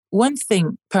one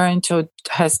thing parenthood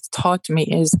has taught me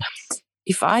is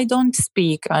if I don't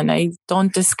speak and I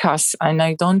don't discuss and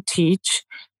I don't teach,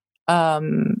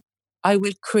 I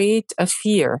will create a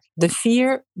fear.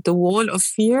 The wall of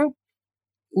fear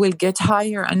will get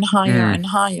higher and higher and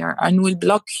higher and will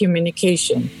block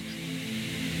communication.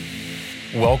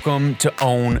 Welcome to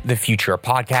Own the Future, a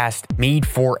podcast made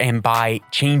for and by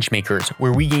changemakers,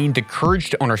 where we gain the courage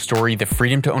to own our story, the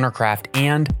freedom to own our craft,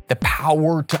 and the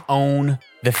power to own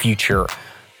the future.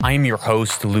 I am your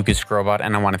host, Lucas Grobot,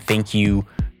 and I want to thank you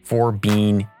for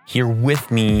being here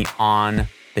with me on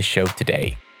the show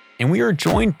today. And we are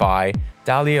joined by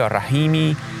Dahlia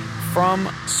Rahaimy from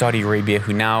Saudi Arabia,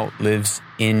 who now lives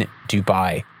in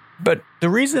Dubai. But the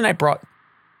reason I brought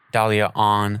Dahlia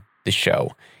on the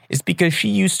show is because she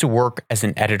used to work as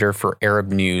an editor for Arab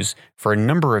News for a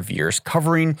number of years,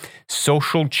 covering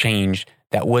social change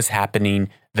that was happening,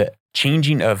 the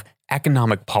changing of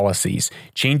economic policies,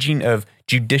 changing of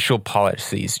judicial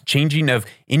policies, changing of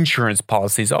insurance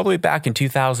policies, all the way back in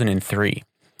 2003.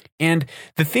 And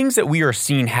the things that we are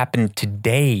seeing happen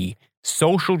today,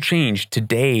 social change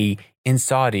today in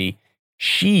Saudi,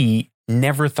 she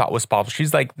never thought was possible.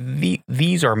 She's like,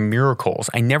 these are miracles.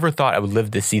 I never thought I would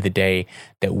live to see the day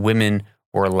that women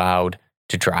were allowed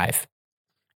to drive.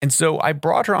 And so I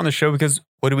brought her on the show because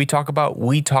what do we talk about?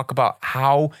 We talk about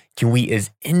how can we as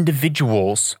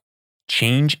individuals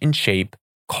change and shape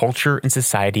culture and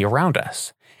society around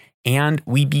us. And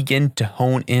we begin to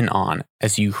hone in on,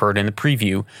 as you heard in the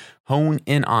preview, hone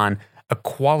in on a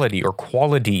quality or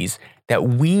qualities that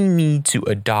we need to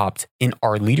adopt in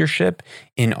our leadership,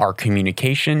 in our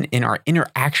communication, in our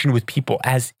interaction with people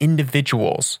as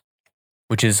individuals,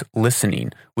 which is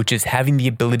listening, which is having the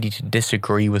ability to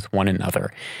disagree with one another,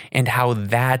 and how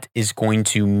that is going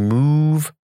to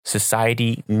move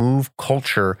society, move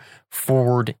culture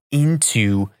forward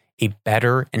into a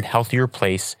better and healthier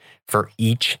place for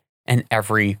each and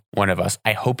every one of us.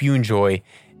 I hope you enjoy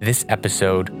this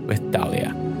episode with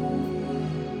Dahlia.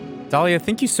 Dahlia,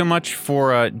 thank you so much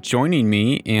for joining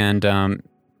me and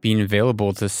being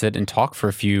available to sit and talk for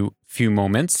a few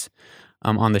moments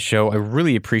on the show. I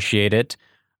really appreciate it.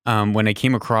 When I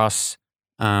came across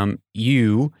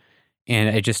you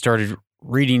and I just started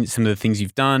reading some of the things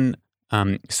you've done,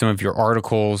 some of your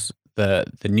articles, the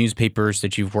newspapers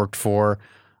that you've worked for,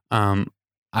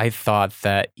 I thought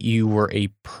that you were a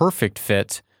perfect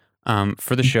fit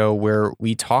for the show, where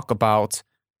we talk about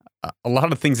a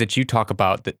lot of things that you talk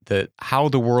about, how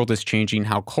the world is changing,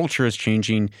 how culture is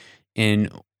changing, and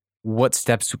what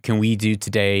steps can we do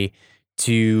today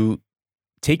to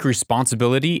take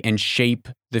responsibility and shape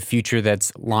the future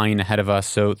that's lying ahead of us.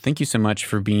 So thank you so much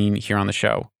for being here on the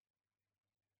show.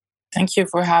 Thank you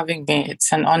for having me.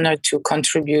 It's an honor to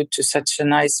contribute to such a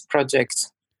nice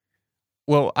project.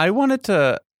 Well, I wanted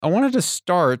to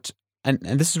start, and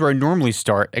this is where I normally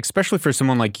start, especially for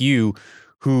someone like you,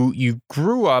 who you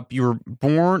grew up, you're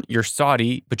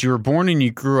Saudi, but you were born and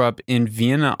you grew up in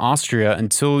Vienna, Austria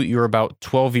until you were about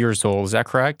 12 years old. Is that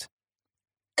correct?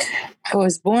 I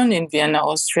was born in Vienna,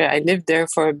 Austria. I lived there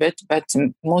for a bit, but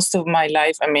most of my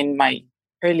life, my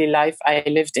early life, I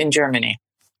lived in Germany.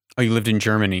 Oh, you lived in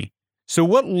Germany. So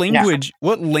what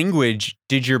language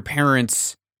did your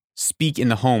parents speak in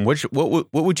the home?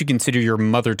 What would you consider your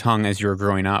mother tongue as you were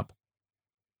growing up?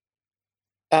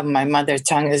 My mother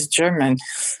tongue is German.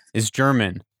 Is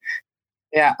German.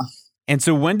 Yeah. And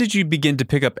so when did you begin to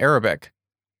pick up Arabic?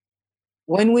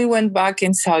 When we went back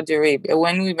to Saudi Arabia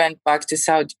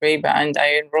and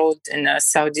I enrolled in a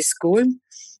Saudi school,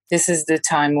 this is the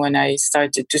time when I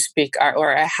started to speak,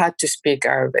 or I had to speak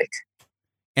Arabic.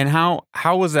 And how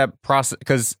was that process?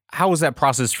 Because how was that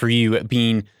process for you,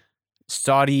 being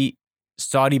Saudi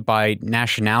by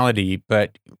nationality,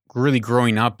 but really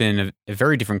growing up in a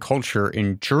very different culture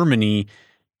in Germany,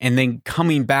 and then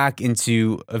coming back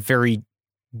into a very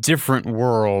different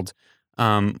world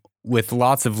with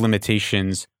lots of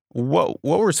limitations? What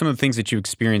were some of the things that you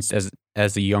experienced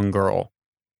as a young girl?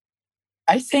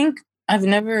 I think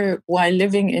while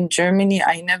living in Germany,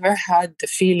 I never had the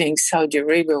feeling Saudi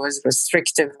Arabia was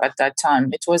restrictive at that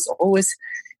time. It was always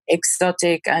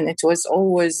exotic, and it was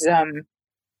always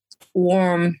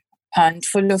warm and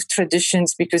full of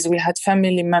traditions, because we had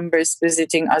family members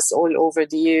visiting us all over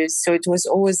the years. So it was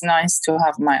always nice to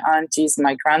have my aunties,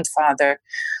 my grandfather,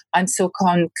 and so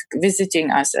on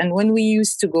visiting us. And when we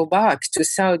used to go back to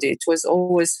Saudi, it was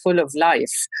always full of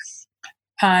life.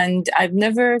 And I've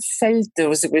never felt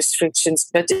those restrictions.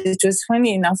 But it was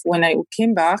funny enough, when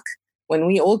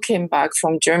we all came back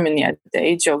from Germany at the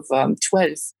age of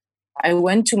 12, I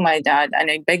went to my dad and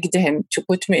I begged him to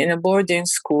put me in a boarding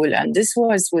school. And this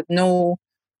was with no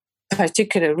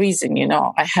particular reason.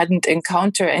 I hadn't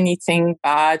encountered anything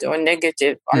bad or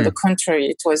negative. On the contrary,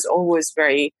 it was always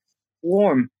very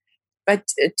warm. But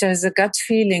it was a gut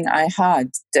feeling I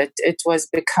had that it was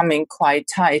becoming quite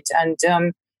tight.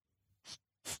 And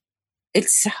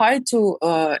it's hard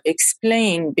to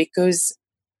explain because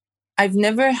I've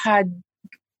never had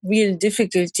real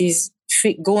difficulties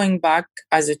going back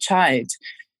as a child.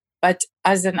 But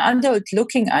as an adult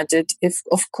looking at it,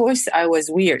 of course, I was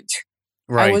weird.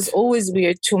 Right. I was always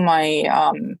weird to my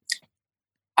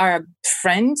Arab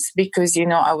friends because,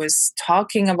 I was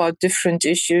talking about different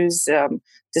issues,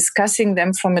 discussing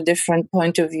them from a different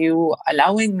point of view,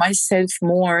 allowing myself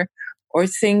more or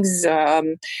things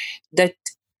that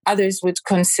others would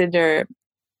consider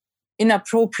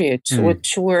inappropriate,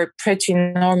 which were pretty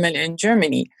normal in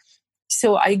Germany.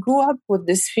 So I grew up with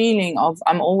this feeling of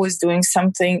I'm always doing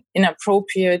something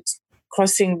inappropriate,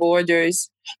 crossing borders.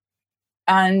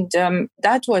 And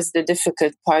that was the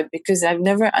difficult part because I've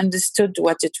never understood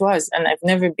what it was and I've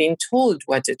never been told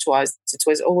what it was. It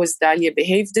was always Dahlia,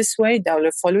 behave this way,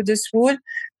 Dahlia, follow this rule.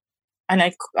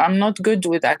 And I'm not good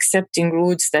with accepting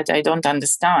rules that I don't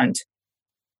understand.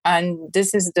 And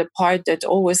this is the part that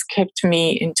always kept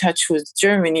me in touch with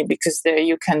Germany because there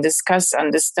you can discuss,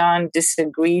 understand,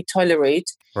 disagree,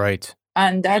 tolerate. Right.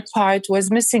 And that part was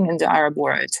missing in the Arab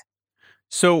world.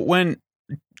 So when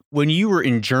you were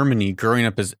in Germany, growing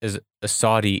up as a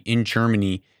Saudi in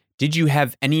Germany, did you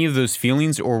have any of those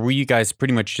feelings or were you guys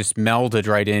pretty much just melded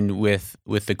right in with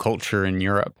the culture in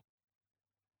Europe?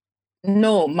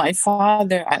 No, my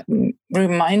father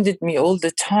reminded me all the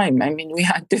time. I mean, we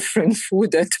had different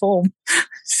food at home.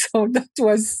 So that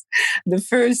was the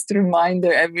first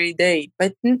reminder every day.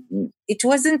 But it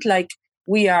wasn't like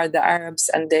we are the Arabs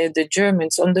and they're the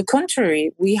Germans. On the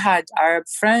contrary, we had Arab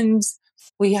friends.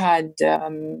 We had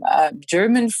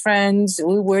German friends.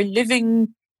 We were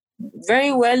living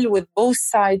very well with both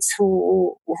sides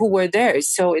who were there.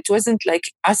 So it wasn't like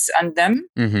us and them.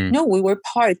 Mm-hmm. No, we were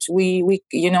part. We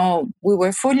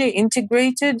were fully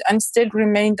integrated and still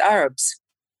remained Arabs.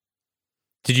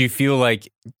 Did you feel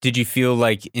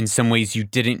like in some ways you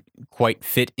didn't quite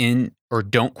fit in or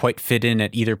don't quite fit in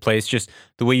at either place? Just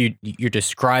the way you're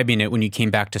describing it when you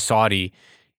came back to Saudi,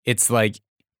 it's like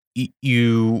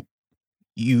you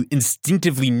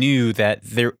instinctively knew that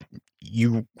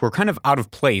you were kind of out of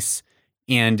place,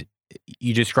 and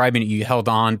you describing it, you held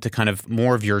on to kind of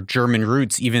more of your German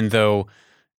roots, even though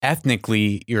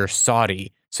ethnically you're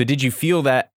Saudi. So did you feel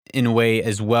that in a way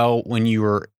as well when you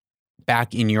were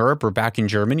back in Europe or back in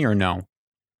Germany, or no?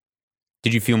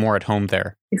 Did you feel more at home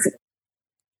there?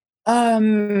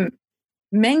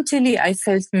 Mentally, I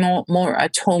felt more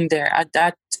at home there at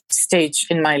that stage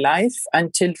in my life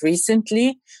until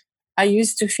recently. I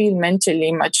used to feel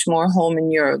mentally much more home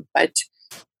in Europe, but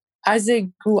as I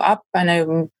grew up and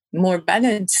I'm more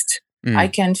balanced, I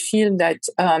can feel that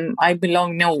I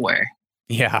belong nowhere.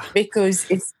 Yeah. Because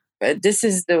I think this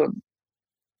is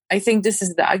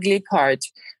the ugly part,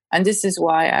 and this is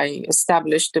why I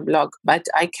established the blog. But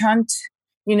I can't,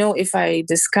 if I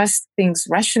discuss things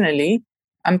rationally,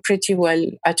 I'm pretty well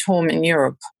at home in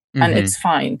Europe, and it's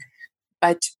fine.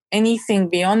 But anything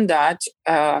beyond that,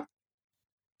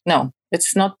 no,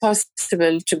 it's not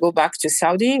possible to go back to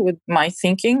Saudi with my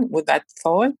thinking, with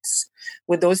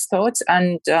those thoughts,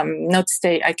 and not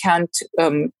stay. I can't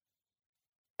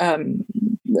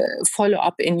follow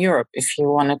up in Europe, if you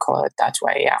want to call it that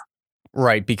way. Yeah.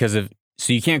 Right.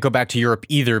 So you can't go back to Europe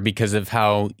either because of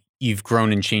how you've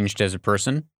grown and changed as a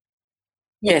person?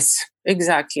 Yes,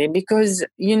 exactly. Because,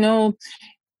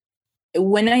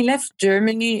 when I left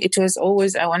Germany, it was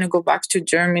always, I want to go back to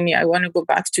Germany. I want to go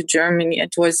back to Germany.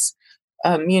 It was,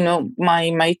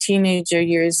 my teenager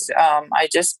years. I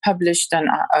just published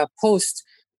a post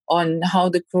on how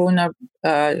the Corona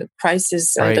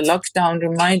crisis and the lockdown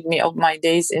remind me of my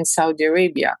days in Saudi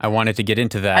Arabia. I wanted to get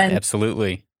into that. And,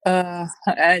 absolutely.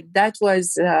 That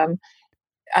was,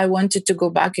 I wanted to go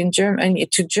back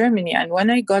to Germany. And when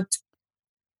I got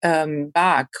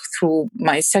back through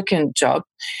my second job,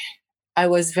 I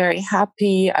was very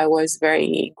happy. I was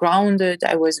very grounded.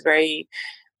 I was very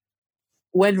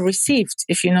well received,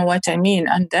 if you know what I mean.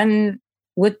 And then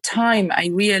with time, I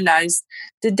realized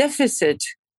the deficit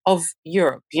of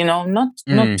Europe, not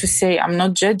to say I'm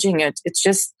not judging it. It's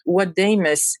just what they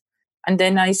miss. And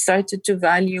then I started to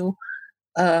value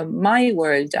my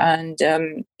world. And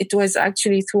it was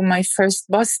actually through my first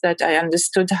boss that I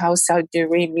understood how Saudi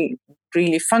Arabia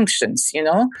really functions,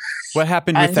 What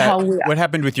happened with that? What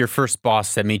happened with your first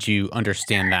boss that made you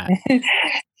understand that?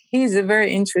 He's a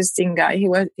very interesting guy.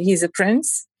 He's a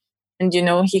prince, and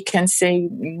he can say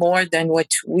more than what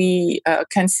we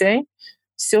can say.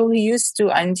 So he used to,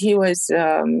 and he was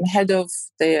head of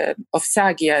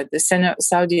SAGIA, the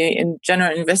Saudi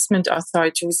General Investment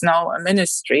Authority, who's now a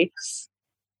ministry.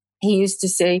 He used to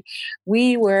say,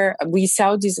 we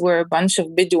Saudis were a bunch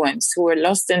of Bedouins who were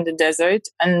lost in the desert,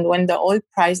 and when the oil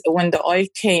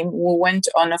came, we went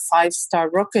on a 5-star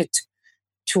rocket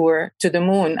tour to the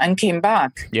moon and came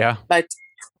back. Yeah, but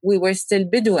we were still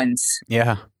Bedouins.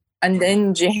 Yeah. And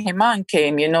then Jehiman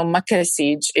came, Makkah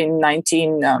siege in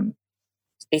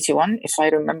 1981, if I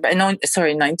remember. No,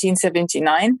 sorry,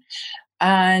 1979.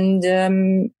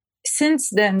 And since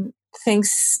then,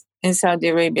 things in Saudi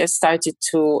Arabia started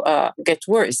to get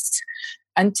worse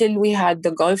until we had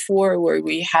the Gulf War, where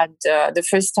we had the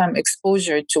first time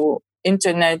exposure to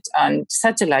internet and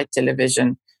satellite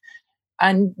television.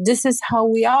 And this is how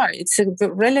we are. It's a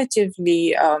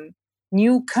relatively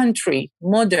new country,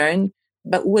 modern,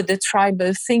 but with the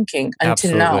tribal thinking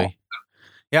until now.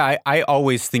 Yeah, I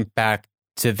always think back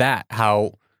to that,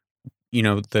 how,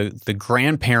 the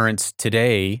grandparents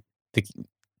today,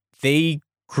 they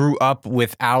grew up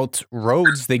without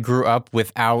roads, they grew up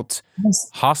without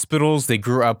hospitals, they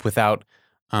grew up without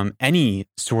any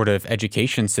sort of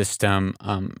education system,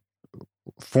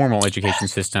 formal education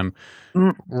system,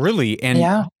 really. And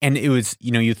it was,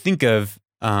 you think of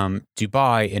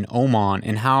Dubai and Oman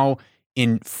and how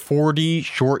in 40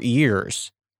 short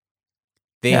years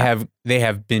they have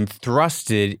been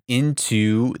thrusted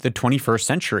into the 21st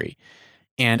century.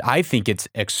 And I think it's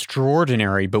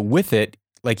extraordinary, but with it,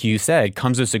 like you said,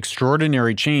 comes this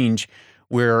extraordinary change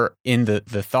where in the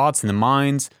thoughts and the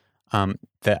minds,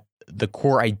 the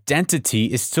core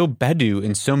identity is still Bedou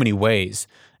in so many ways.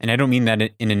 And I don't mean that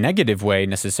in a negative way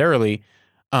necessarily,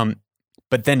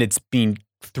 but then it's being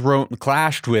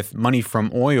clashed with money from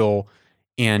oil,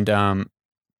 and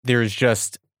there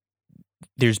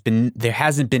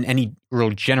hasn't been any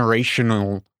real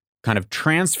generational kind of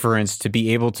transference to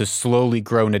be able to slowly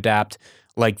grow and adapt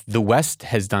like the West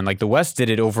has done. Like the West did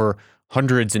it over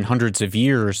hundreds and hundreds of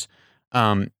years,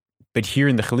 but here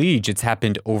in the Khalij, it's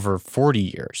happened over 40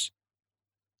 years.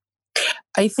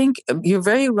 I think you're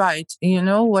very right.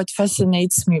 What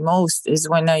fascinates me most is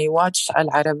when I watch Al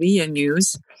Arabiya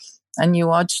news and you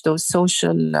watch those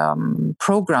social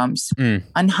programs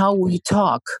and how we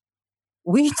talk.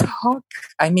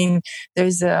 I mean,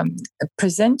 there's a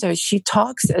presenter, she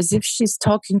talks as if she's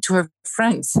talking to her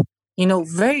friends,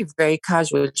 very, very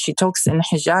casual. She talks in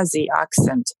Hijazi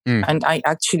accent. And I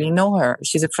actually know her.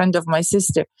 She's a friend of my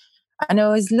sister. And I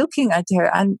was looking at her,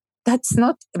 and that's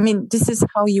not, this is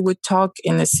how you would talk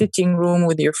in a sitting room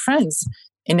with your friends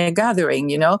in a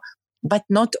gathering, but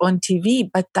not on TV.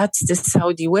 But that's the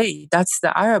Saudi way. That's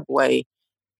the Arab way.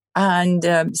 And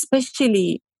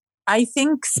especially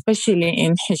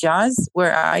in Hijaz,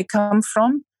 where I come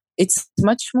from, it's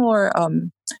much more,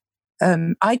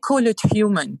 I call it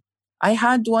human. I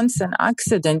had once an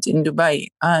accident in Dubai,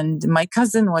 and my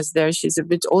cousin was there. She's a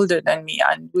bit older than me.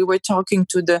 And we were talking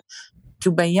to the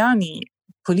Dubayani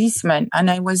policeman, and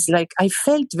I was like, I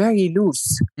felt very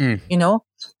loose,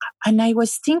 and I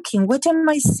was thinking, what am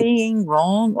I saying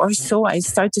wrong or so? I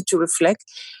started to reflect,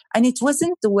 and it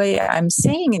wasn't the way I'm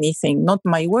saying anything, not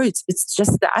my words. It's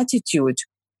just the attitude.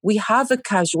 We have a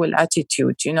casual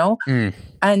attitude,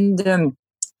 and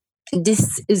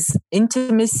this is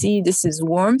intimacy, this is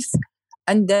warmth.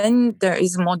 And then there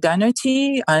is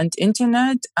modernity and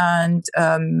internet and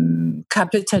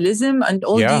capitalism and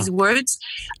all these words,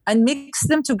 and mix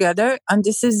them together. And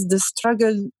this is the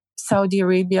struggle Saudi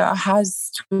Arabia has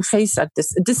to face at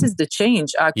this. This is the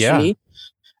change, actually.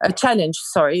 A challenge,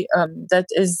 that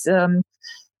is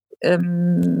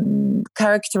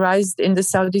characterized in the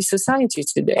Saudi society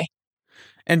today.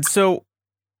 And so,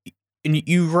 and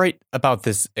you write about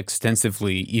this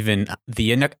extensively, even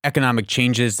the economic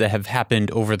changes that have happened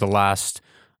over the last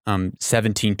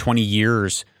 17, 20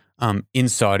 years in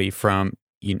Saudi, from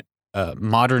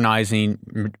modernizing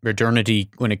modernity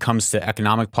when it comes to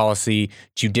economic policy,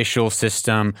 judicial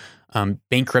system,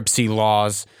 bankruptcy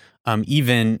laws,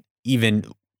 even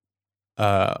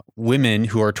women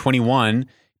who are 21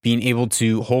 being able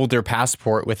to hold their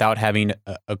passport without having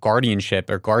a guardianship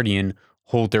or guardian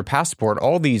hold their passport.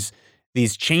 All these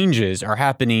changes are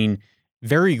happening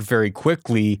very, very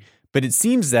quickly, but it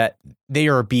seems that they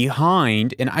are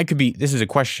behind, and this is a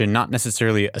question, not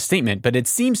necessarily a statement, but it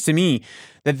seems to me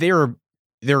that they're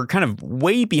kind of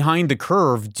way behind the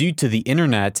curve due to the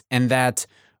internet, and that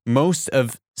most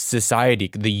of society,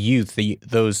 the youth,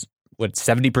 those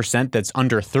 70% that's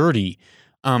under 30,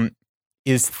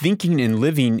 is thinking and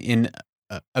living in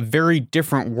a very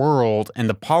different world, and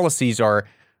the policies are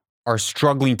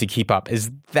struggling to keep up.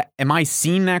 Am I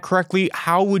seeing that correctly?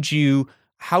 How would you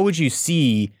how would you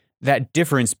see that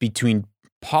difference between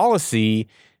policy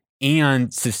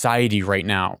and society right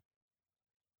now?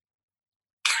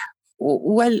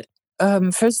 Well,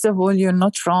 first of all, you're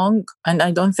not wrong. And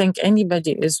I don't think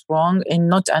anybody is wrong in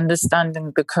not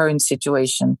understanding the current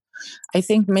situation. I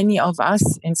think many of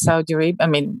us in Saudi Arabia,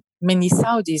 many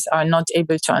Saudis are not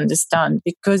able to understand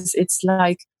because it's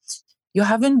like you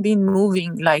haven't been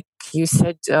moving, like you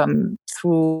said,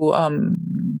 through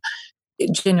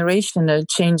generational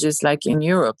changes like in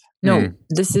Europe. No,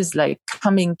 this is like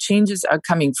changes are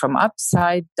coming from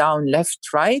upside, down, left,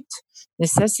 right.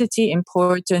 Necessity,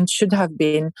 important, should have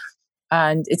been,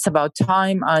 and it's about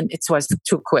time, and it was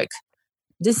too quick.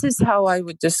 This is how I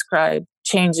would describe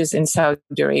changes in Saudi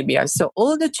Arabia. So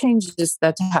all the changes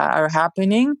that are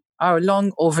happening are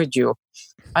long overdue.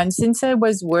 And since I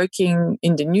was working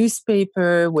in the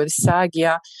newspaper with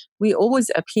Sagia, we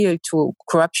always appeal to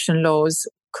corruption laws,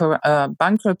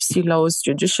 bankruptcy laws,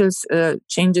 judicial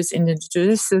changes in the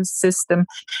judicial system,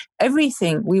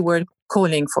 everything we were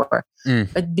calling for.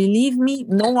 But believe me,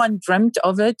 no one dreamt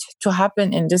of it to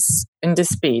happen in this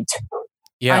speed.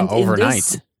 Yeah, and overnight. In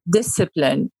this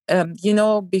discipline.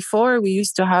 Before we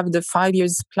used to have the 5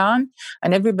 years plan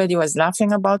and everybody was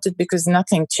laughing about it because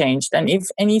nothing changed. And if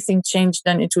anything changed,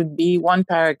 then it would be one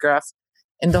paragraph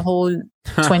in the whole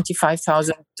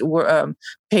 25,000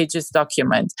 pages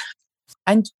document.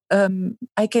 And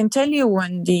I can tell you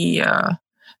when the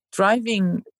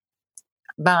driving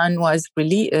ban was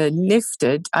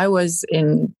lifted, I was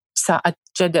at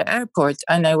Jeddah airport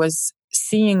and I was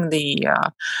seeing the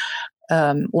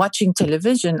watching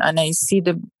television, and I see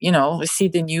the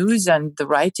news and the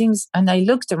writings, and I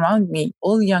looked around me,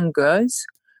 all young girls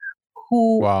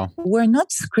who were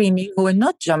not screaming, who were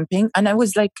not jumping, and I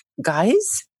was like,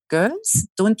 guys, girls,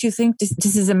 don't you think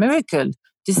this is a miracle?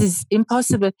 This is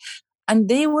impossible. And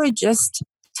they were just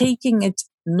taking it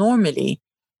normally.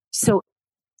 So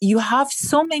you have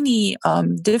so many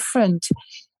different,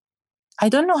 I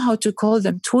don't know how to call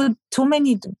them, too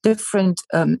many different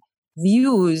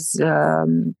views,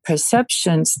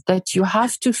 perceptions that you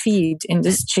have to feed in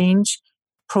this change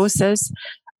process.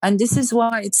 And this is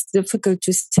why it's difficult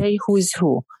to say who is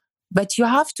who. But you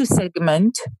have to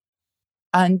segment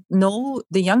and know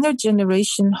the younger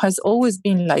generation has always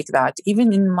been like that.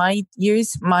 Even in my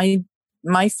years, my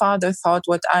father thought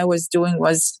what I was doing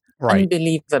was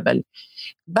unbelievable.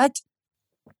 But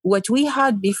what we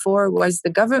had before was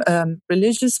the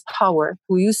religious power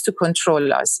who used to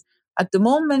control us. At the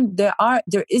moment, there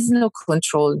is no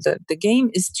control. The game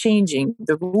is changing.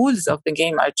 The rules of the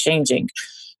game are changing.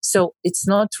 So it's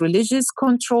not religious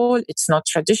control. It's not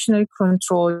traditional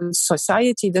control.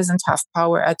 Society doesn't have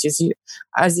power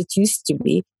as it used to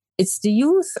be. It's the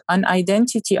youth and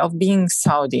identity of being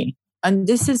Saudi. And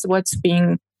this is what's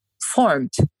being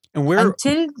formed. And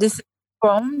until this is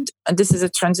formed, and this is a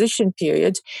transition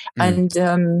period, and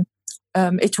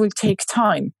it will take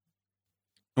time.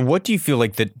 And what do you feel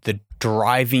like the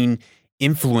driving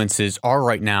influences are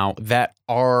right now that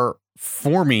are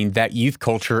forming that youth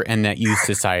culture and that youth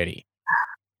society?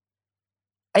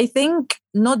 I think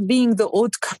not being the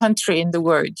old country in the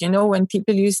world. When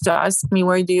people used to ask me,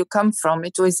 where do you come from?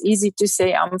 It was easy to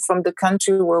say, I'm from the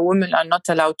country where women are not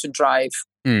allowed to drive.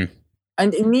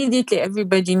 And immediately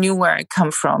everybody knew where I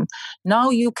come from.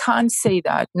 Now you can't say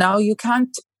that. Now you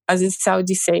can't, as a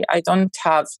Saudi, say, I don't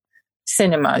have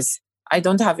cinemas. I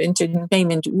don't have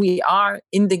entertainment. We are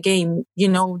in the game,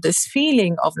 this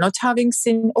feeling of not having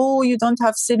you don't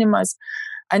have cinemas,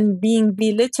 and being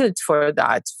belittled for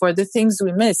that, for the things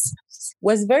we miss,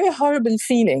 was very horrible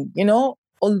feeling,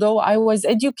 although I was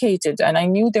educated and I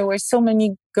knew there were so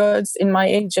many girls in my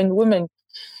age and women,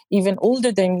 even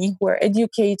older than me, who were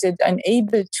educated and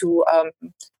able to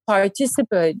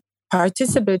participate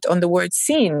on the world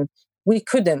scene. We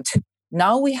couldn't.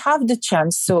 Now we have the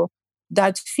chance. So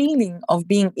that feeling of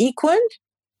being equal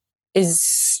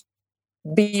is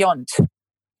beyond.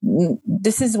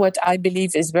 This is what I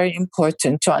believe is very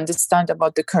important to understand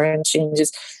about the current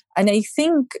changes. And I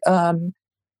think not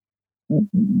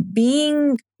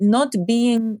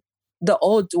being the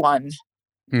odd one,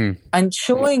 and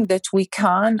showing that we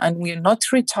can, and we're not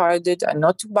retarded and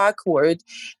not backward,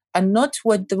 and not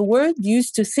what the world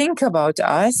used to think about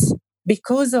us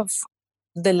because of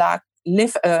the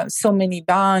so many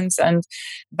bans and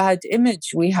bad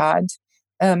image we had,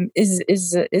 is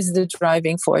the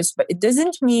driving force. But it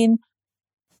doesn't mean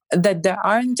that there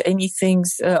aren't any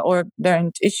things or there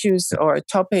aren't issues or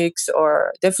topics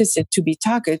or deficit to be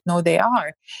tackled. No, they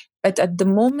are. But at the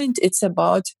moment, it's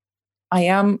about, I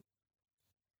am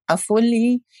a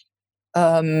fully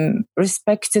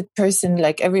respected person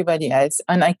like everybody else,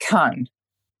 and I can.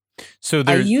 So I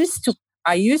there's used to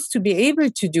I used to be able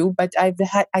to do, but I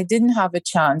didn't have a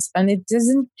chance. And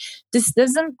this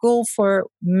doesn't go for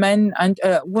men and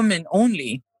women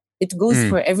only. It goes mm.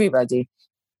 for everybody.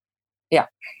 Yeah.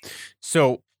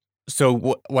 So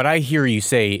what I hear you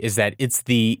say is that it's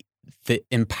the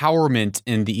empowerment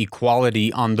and the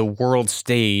equality on the world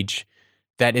stage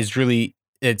that is really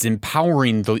it's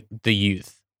empowering the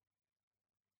youth.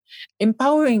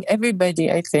 Empowering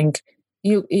everybody, I think.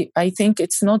 I think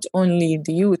it's not only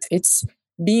the youth, it's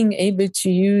being able to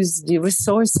use the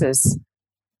resources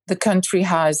the country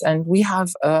has, and we have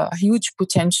a huge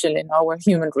potential in our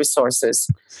human resources.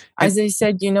 And As I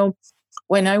said,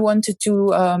 when I wanted to,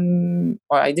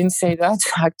 or I didn't say that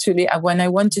actually, when I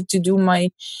wanted to do my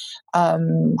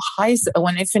when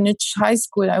I finished high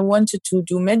school, I wanted to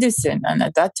do medicine, and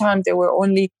at that time there were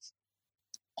only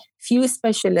few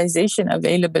specialization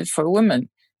available for women.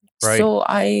 right. So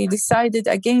I decided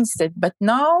against it. But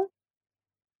now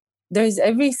there is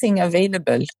everything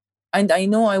available, and I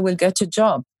know I will get a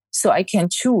job, so I can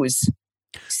choose.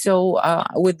 So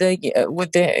with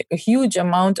the huge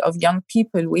amount of young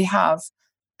people we have,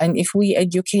 and if we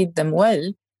educate them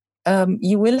well,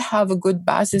 you will have a good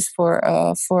basis for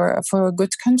a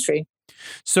good country.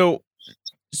 So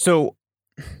so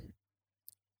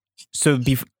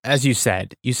as you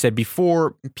said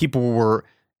before, people were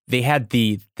they had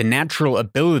the natural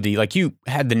ability, like you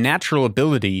had the natural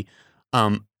ability,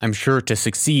 I'm sure, to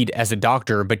succeed as a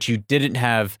doctor, but you didn't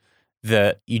have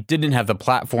the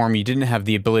platform, you didn't have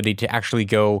the ability to actually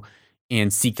go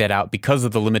and seek that out because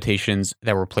of the limitations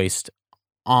that were placed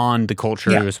on the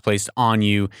culture, Yeah, it was placed on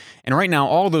you. And right now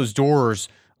all those doors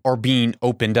are being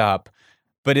opened up,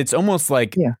 but yeah, it's almost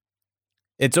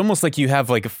like you have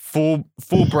like a full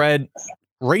bred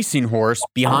racing horse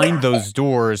behind those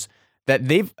doors that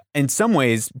they've, in some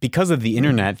ways, because of the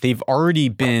internet, they've already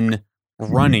been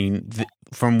running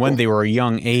from when they were a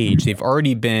young age. They've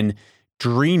already been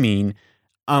dreaming.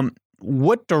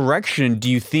 What direction do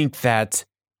you think that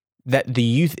the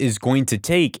youth is going to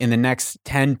take in the next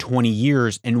 10, 20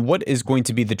 years? And what is going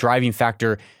to be the driving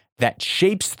factor that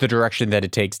shapes the direction that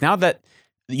it takes? Now that,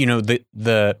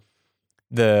 the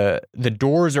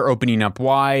doors are opening up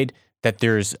wide, that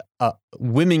there's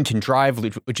women can drive,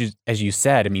 which is, as you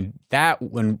said, I mean, that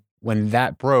when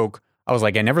that broke, I was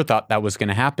like, I never thought that was going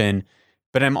to happen.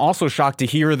 But I'm also shocked to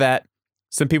hear that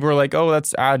some people are like, oh,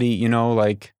 that's Audi,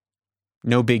 like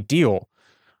no big deal.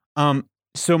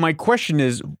 So my question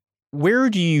is, where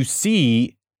do you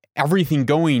see everything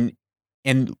going,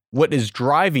 and what is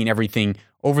driving everything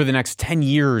over the next 10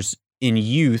 years in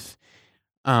youth?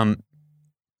 Yeah,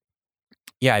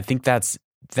 I think that's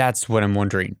what I'm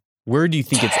wondering. Where do you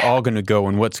think it's all going to go,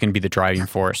 and what's going to be the driving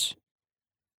force?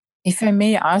 If I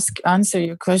may answer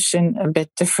your question a bit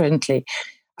differently,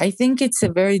 I think it's a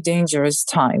very dangerous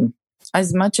time.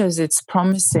 As much as it's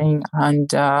promising and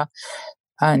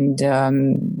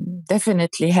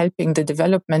definitely helping the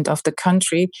development of the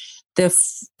country, the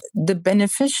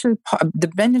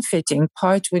benefiting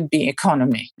part would be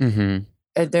economy.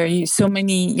 Mm-hmm. There are so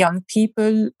many young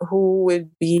people who will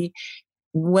be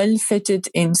well fitted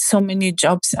in so many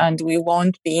jobs, and we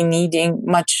won't be needing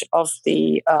much of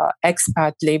the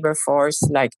expat labor force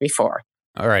like before.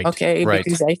 All right. Okay, Right.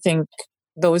 because I think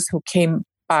those who came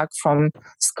back from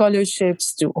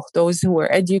scholarships, to those who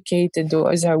were educated,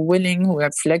 those who are willing, who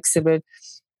are flexible,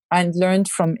 and learned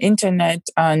from internet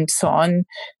and so on,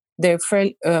 they're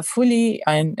fully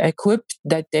and equipped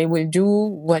that they will do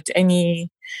what any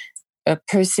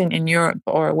person in Europe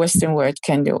or Western world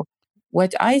can do.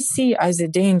 What I see as a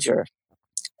danger,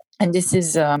 and this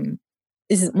is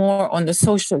more on the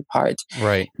social part,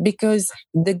 Right. because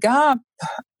the gap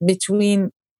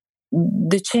between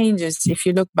the changes, if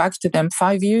you look back to them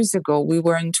 5 years ago, we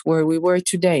weren't where we were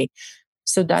today.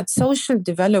 So that social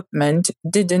development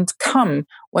didn't come.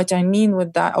 What I mean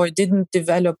with that, or didn't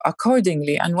develop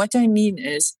accordingly. And what I mean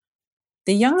is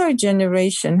the younger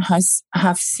generation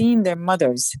have seen their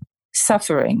mothers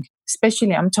suffering.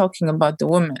 Especially, I'm talking about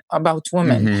women.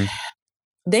 Mm-hmm.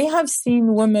 They have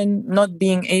seen women not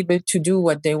being able to do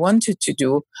what they wanted to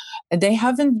do. They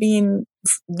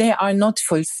are not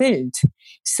fulfilled.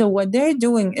 So what they're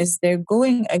doing is they're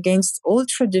going against all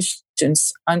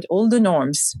traditions and all the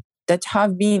norms that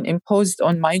have been imposed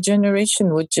on my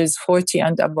generation, which is 40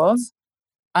 and above,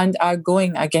 and are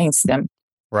going against them.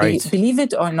 Right. Believe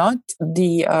it or not,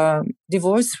 the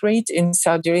divorce rate in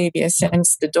Saudi Arabia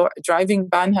since the driving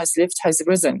ban has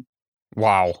risen.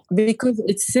 Wow. Because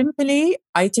it's simply,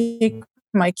 I take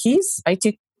my keys, I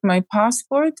take my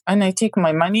passport, and I take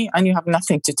my money, and you have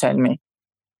nothing to tell me.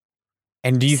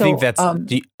 And do you think So, that's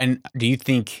do you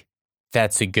think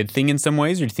that's a good thing in some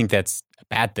ways, or do you think that's a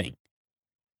bad thing?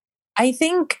 I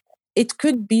think it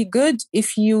could be good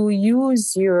if you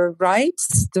use your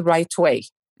rights the right way.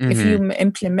 If you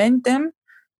implement them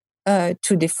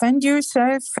to defend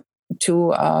yourself,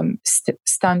 to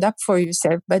stand up for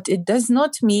yourself. But it does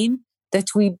not mean that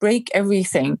we break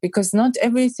everything, because not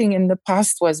everything in the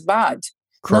past was bad.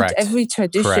 Correct. Not every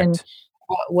tradition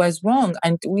was wrong.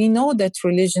 And we know that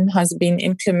religion has been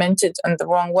implemented in the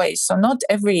wrong way. So not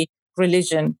every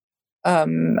religion,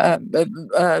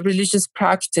 religious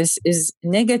practice is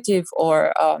negative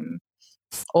or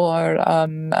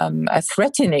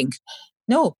threatening.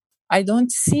 No, I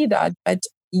don't see that. But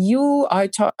you are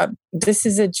this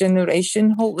is a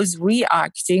generation who is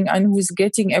reacting and who's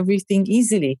getting everything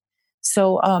easily.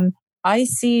 So I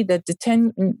see that the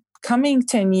coming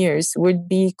 10 years would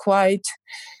be quite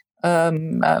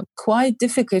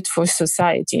difficult for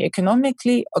society.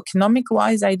 Economic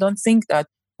wise, I don't think that.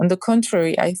 On the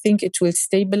contrary, I think it will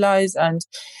stabilize and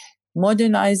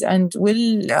modernize and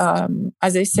will,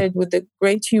 as I said, with the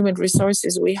great human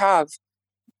resources we have,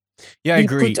 I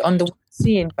agree. Put on the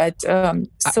scene. But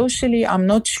socially, I'm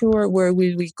not sure where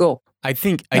will we go. I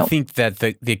think that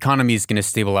the economy is going to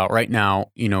stable out. Right now,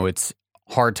 it's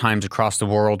hard times across the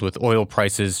world with oil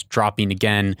prices dropping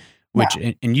again, which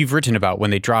and you've written about when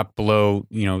they dropped below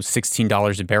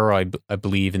 $16 a barrel, I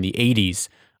believe in the 80s.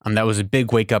 That was a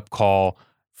big wake up call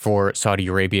for Saudi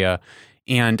Arabia,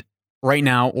 and right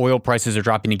now oil prices are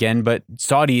dropping again. But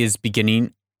Saudi is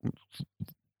beginning,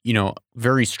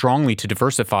 very strongly to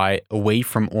diversify away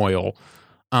from oil.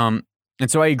 And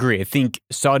so I agree. I think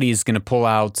Saudi is going to pull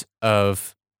out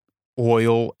of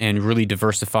oil and really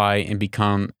diversify and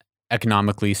become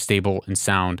economically stable and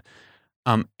sound.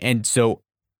 And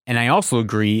I also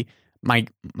agree.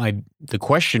 The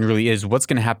question really is, what's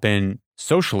going to happen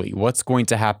socially? What's going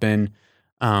to happen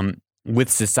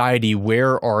with society?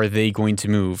 Where are they going to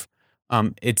move?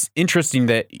 It's interesting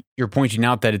that you're pointing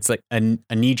out that it's like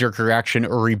a knee-jerk reaction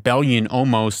or rebellion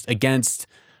almost against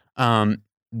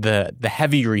the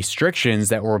heavy restrictions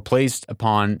that were placed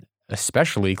upon,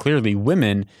 especially clearly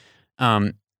women,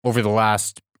 over the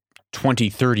last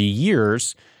 20, 30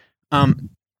 years.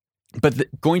 But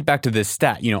going back to this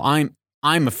stat,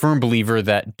 I'm a firm believer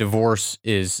that divorce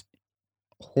is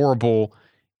horrible.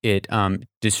 It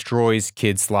destroys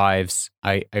kids' lives.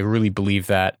 I really believe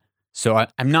that. So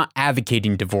I'm not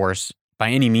advocating divorce by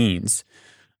any means.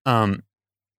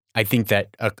 I think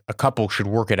that a couple should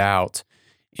work it out,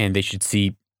 and they should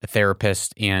see a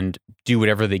therapist and do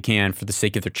whatever they can for the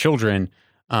sake of their children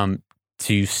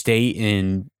to stay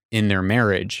in their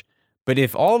marriage. But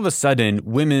if all of a sudden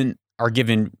women are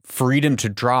given freedom to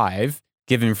drive,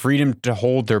 given freedom to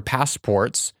hold their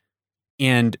passports,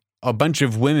 and a bunch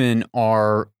of women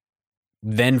are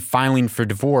then filing for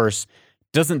divorce,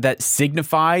 doesn't that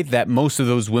signify that most of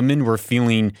those women were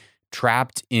feeling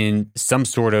trapped in some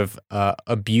sort of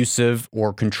abusive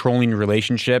or controlling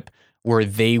relationship where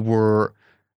they were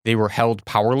held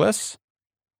powerless?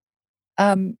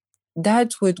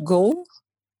 That would go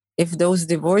if those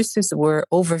divorces were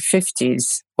over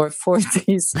 50s or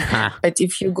 40s. But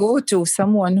if you go to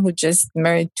someone who just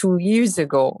married 2 years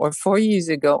ago or 4 years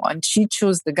ago and she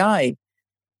chose the guy,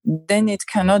 then it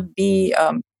cannot be,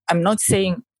 I'm not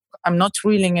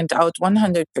ruling it out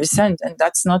 100%, and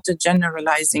that's not a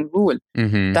generalizing rule.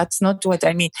 Mm-hmm. That's not what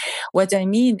I mean. What I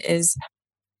mean is,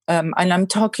 and I'm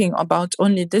talking about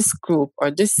only this group or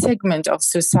this segment of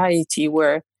society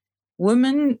where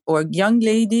women or young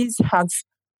ladies have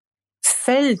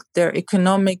felt their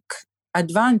economic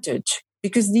advantage.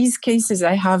 Because these cases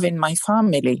I have in my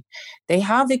family, they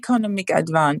have economic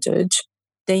advantage.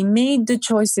 They made the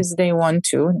choices they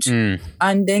wanted,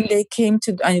 and then they came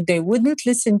to, and they wouldn't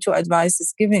listen to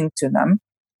advices given to them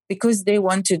because they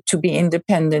wanted to be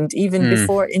independent, even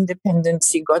before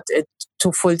independency got it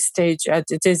to full stage as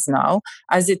it is now.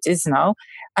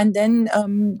 And then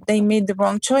they made the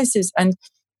wrong choices. And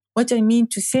what I mean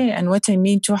to say and what I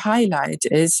mean to highlight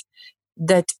is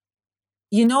that,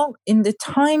 in the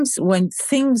times when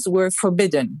things were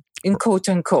forbidden, in quote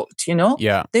unquote,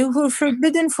 they were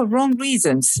forbidden for wrong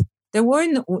reasons. There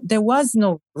was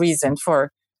no reason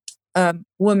for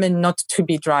women not to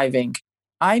be driving.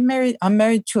 I'm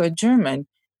married to a German.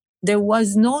 There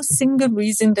was no single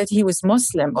reason that he was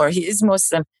Muslim or he is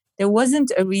Muslim. There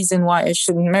wasn't a reason why I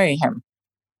shouldn't marry him.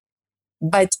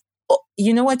 But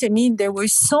you know what I mean? There were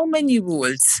so many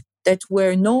rules that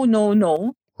were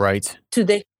no. Right.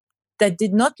 That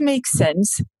did not make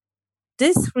sense.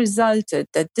 This resulted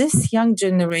that this young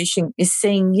generation is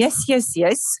saying yes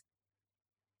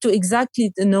to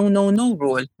exactly the no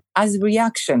rule as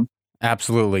reaction.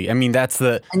 Absolutely. I mean, that's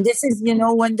the... And this is,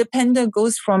 when the pendulum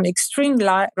goes from extreme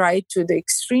right to the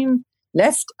extreme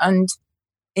left, and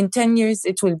in 10 years,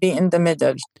 it will be in the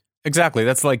middle. Exactly.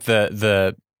 That's like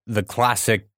the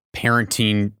classic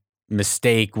parenting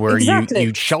mistake where Exactly.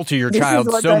 you shelter your This is child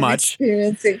what so I'm much.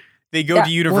 experiencing. They go Yeah, to with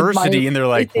my university and they're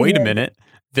like, wait a 18-year-old. minute,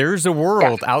 there's a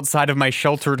world outside of my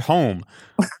sheltered home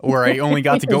where I only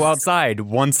got to go outside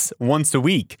once a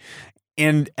week.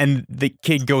 And the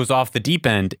kid goes off the deep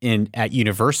end at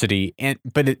university,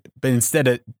 but instead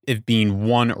of it being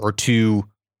one or two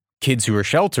kids who are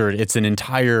sheltered, it's an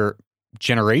entire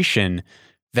generation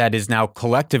that is now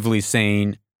collectively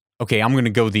saying, okay, I'm going to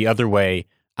go the other way.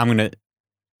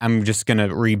 I'm just going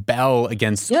to rebel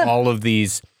against all of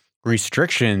these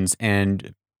restrictions,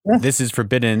 and this is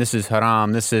forbidden, this is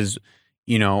haram, this is,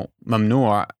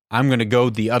 mamnur. I'm going to go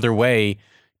the other way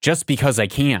just because I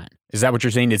can. Is that what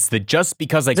you're saying? It's just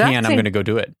because I can, I'm going to go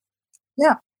do it.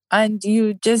 Yeah. And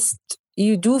you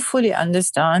do fully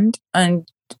understand. And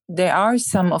there are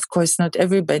some, of course, not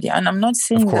everybody. And I'm not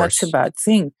saying that's a bad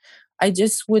thing. I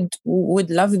just would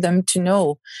love them to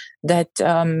know that,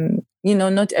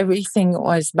 not everything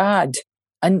was bad.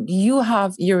 And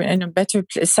you're in a better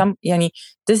place.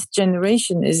 This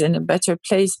generation is in a better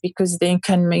place because they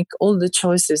can make all the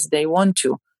choices they want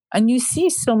to. And you see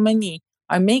so many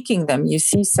are making them. You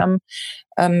see some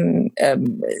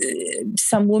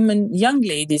women, young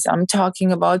ladies I'm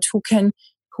talking about,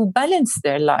 who balance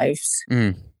their lives.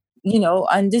 And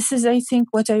this is, I think,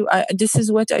 this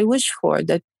is what I wish for,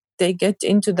 that they get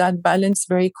into that balance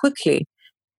very quickly.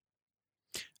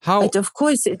 But of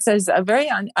course, it says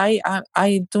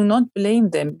I do not blame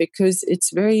them, because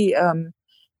it's very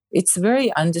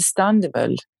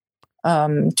understandable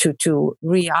to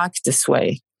react this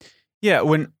way. Yeah,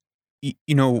 when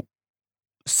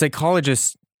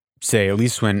psychologists say, at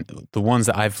least when the ones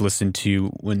that I've listened to,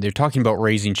 when they're talking about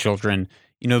raising children,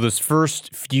 those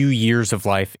first few years of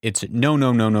life, it's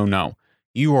no.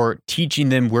 You are teaching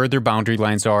them where their boundary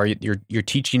lines are. You're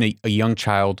teaching a young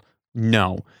child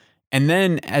no. And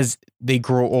then as they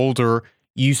grow older,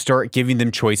 you start giving them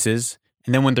choices.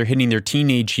 And then when they're hitting their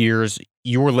teenage years,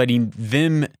 you're letting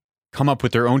them come up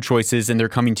with their own choices, and they're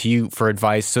coming to you for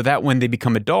advice, so that when they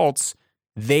become adults,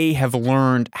 they have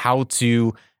learned how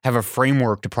to have a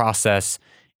framework to process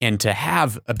and to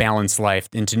have a balanced life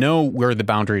and to know where the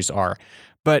boundaries are.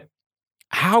 But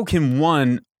how can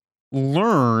one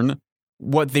learn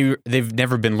what they've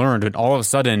never been learned, and all of a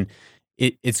sudden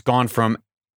it's gone from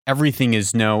everything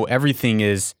is no, everything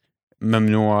is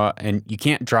mamnua, and you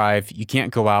can't drive, you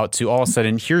can't go out, to all of a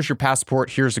sudden, here's your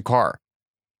passport, here's a car.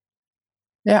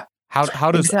 Yeah.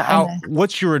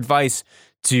 What's your advice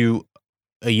to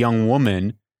a young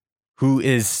woman who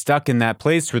is stuck in that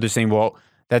place where they're saying, well,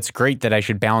 that's great that I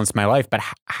should balance my life, but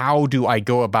how do I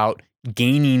go about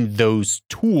gaining those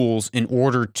tools in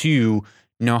order to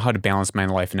know how to balance my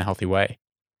life in a healthy way?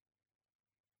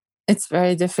 It's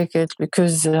very difficult,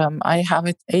 because I have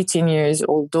an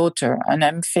 18-year-old daughter, and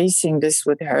I'm facing this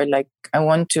with her. Like, I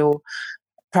want to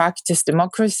practice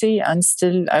democracy, and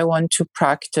still I want to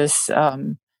practice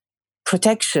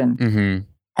protection. Mm-hmm.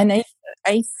 And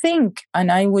I think,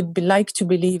 and I would like to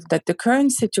believe, that the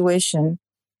current situation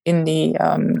in the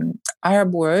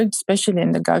Arab world, especially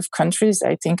in the Gulf countries,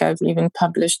 I think I've even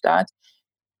published that,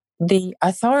 the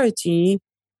authority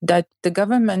that the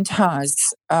government has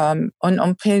on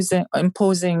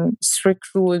imposing strict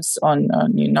rules on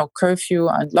curfew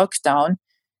and lockdown,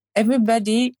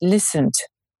 everybody listened.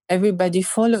 Everybody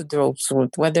followed those rules,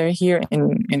 whether here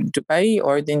in Dubai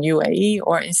or the UAE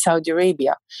or in Saudi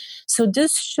Arabia. So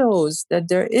this shows that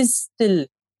there is still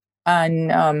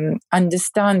an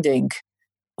understanding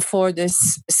for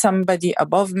this somebody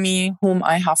above me whom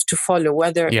I have to follow,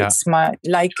 whether it's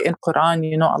like in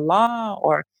Quran, Allah,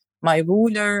 or my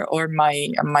ruler, or my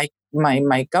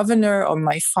governor, or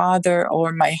my father,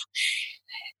 or my.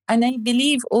 And I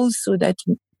believe also that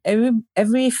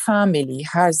every family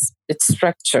has its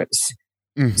structures.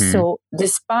 Mm-hmm. So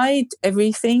despite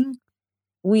everything,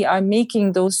 we are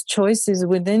making those choices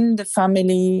within the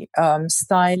family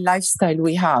lifestyle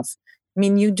we have. I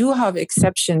mean, you do have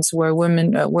exceptions where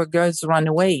where girls run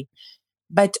away,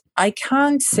 but I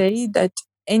can't say that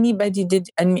anybody did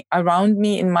around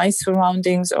me, in my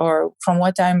surroundings, or from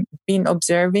what I'm been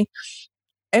observing.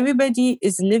 Everybody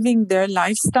is living their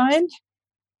lifestyle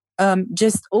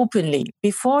just openly.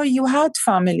 Before, you had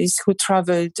families who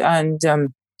traveled and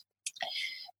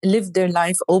lived their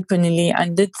life openly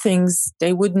and did things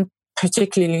they wouldn't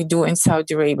particularly do in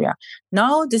Saudi Arabia.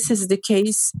 Now this is the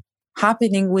case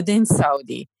happening within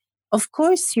Saudi. Of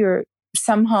course, you're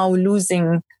somehow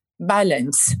losing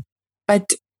balance,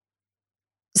 but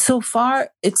so far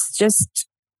it's just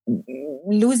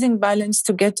losing balance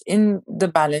to get in the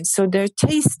balance. So they're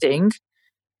tasting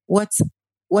what's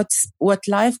what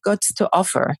life got to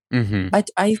offer. Mm-hmm. But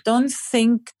I don't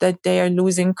think that they are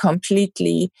losing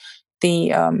completely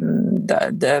the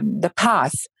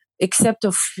path, except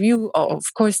a few.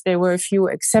 Of course, there were a few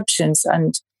exceptions,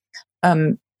 and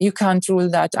you can't rule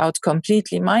that out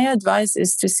completely. My advice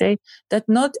is to say that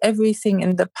not everything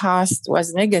in the past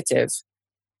was negative.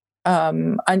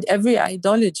 And every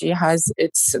ideology has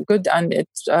its good and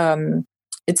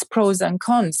its pros and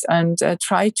cons, and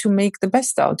try to make the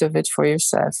best out of it for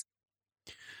yourself.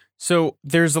 So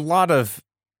there's a lot of,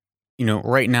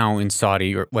 right now in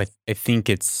Saudi, or I think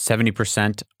it's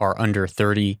 70% are under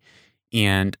 30,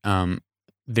 and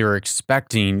they're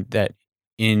expecting that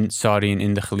in Saudi and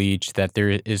in the Khalij that there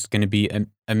is going to be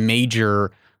a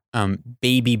major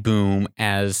baby boom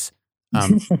as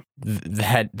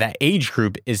that age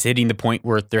group is hitting the point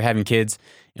where they're having kids,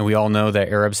 and we all know that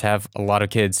Arabs have a lot of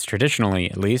kids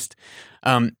traditionally, at least.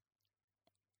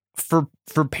 For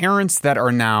parents that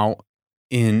are now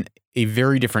in a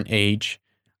very different age,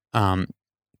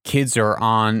 kids are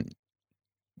on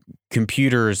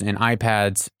computers and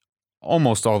iPads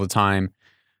almost all the time,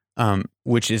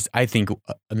 which is, I think,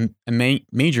 a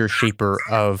major shaper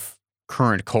of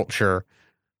current culture.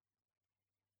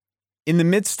 In the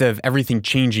midst of everything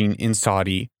changing in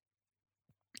Saudi,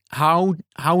 how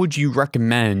would you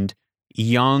recommend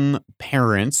young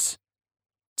parents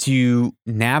to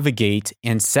navigate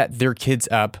and set their kids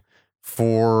up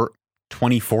for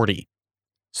 2040?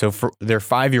 So for their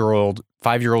 5-year-old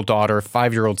daughter,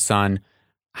 5-year-old son,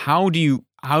 how do you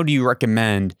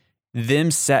recommend them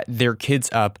set their kids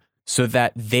up so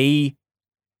that they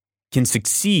can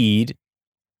succeed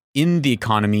in the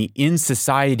economy, in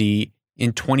society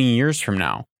in 20 years from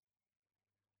now?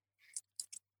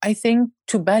 I think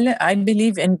to balance, I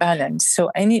believe in balance. So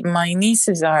my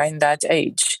nieces are in that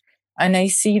age, and I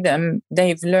see them,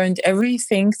 they've learned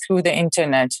everything through the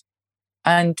internet.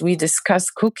 And we discuss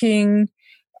cooking,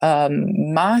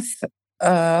 math,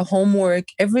 homework,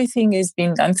 everything is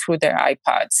being done through their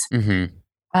iPads. Mm-hmm.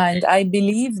 And I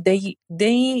believe they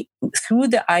through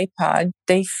the iPad,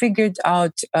 they figured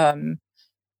out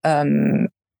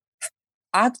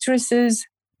actresses,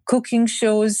 cooking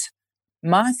shows,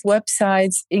 math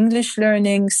websites, English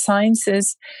learning,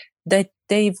 sciences, that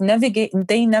they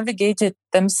navigated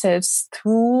themselves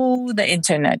through the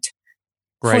internet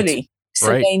fully. Right. So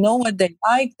Right. they know what they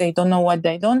like, they don't know what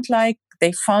they don't like.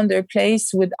 They found their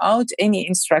place without any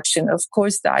instruction. Of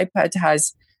course, the iPad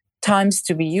has times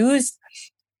to be used.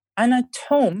 And at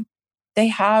home, they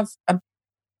have a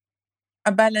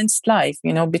balanced life,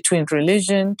 between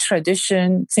religion,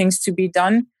 tradition, things to be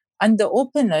done, and the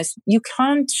openness. You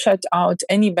can't shut out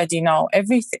anybody now.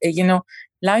 Everything,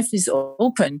 life is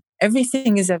open.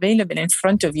 Everything is available in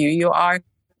front of you. You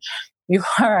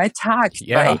are attacked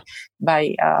Yeah.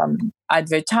 by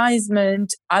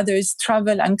advertisement. Others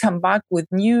travel and come back with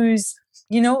news.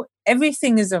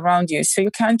 Everything is around you, so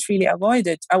you can't really avoid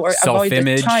it or avoid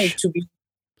the child Self-image. to be.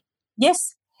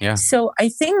 Yes. Yeah. So I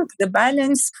think the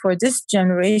balance for this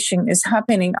generation is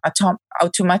happening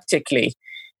automatically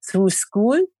through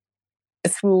school,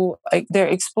 through their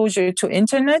exposure to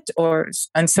internet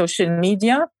and social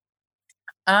media,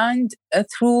 and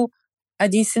through a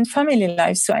decent family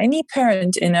life. So any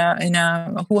parent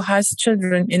who has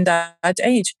children in that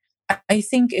age, I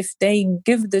think if they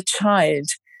give the child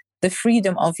the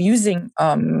freedom of using,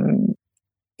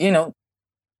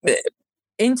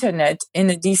 internet in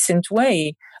a decent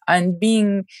way and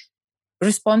being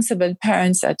responsible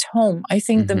parents at home, I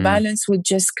think the balance would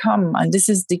just come. And this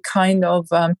is the kind of,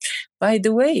 by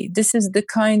the way, this is the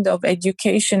kind of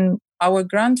education our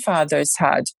grandfathers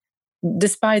had,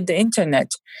 despite the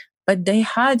internet. But they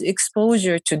had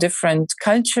exposure to different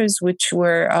cultures which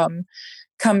were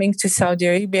coming to Saudi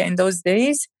Arabia in those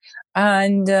days,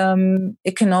 and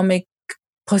economic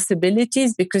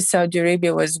possibilities, because Saudi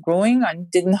Arabia was growing and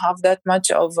didn't have that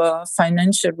much of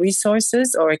financial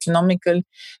resources or economical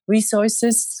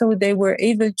resources. So they were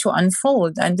able to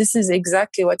unfold. And this is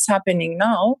exactly what's happening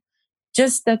now,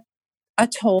 just that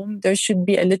at home there should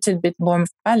be a little bit more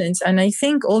balance. And I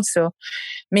think also,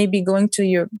 maybe going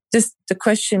to the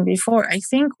question before, I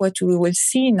think what we will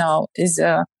see now is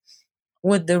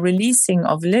with the releasing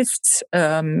of lifts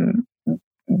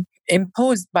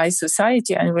imposed by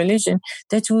society and religion,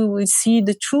 that we will see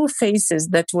the true faces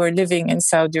that were living in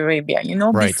Saudi Arabia.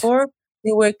 Right. Before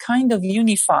we were kind of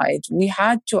unified. We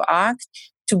had to act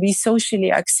to be socially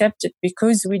accepted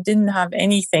because we didn't have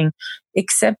anything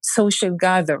except social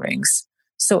gatherings.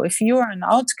 So if you're an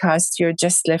outcast, you're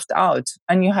just left out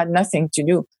and you had nothing to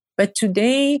do. But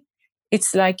today,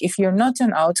 it's like if you're not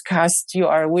an outcast, you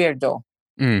are a weirdo.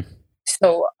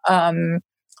 So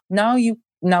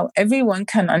now everyone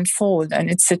can unfold,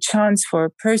 and it's a chance for a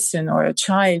person or a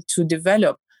child to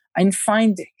develop and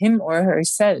find him or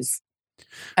herself.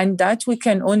 And that we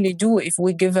can only do if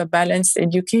we give a balanced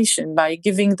education by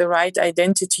giving the right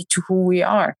identity to who we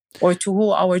are or to who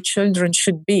our children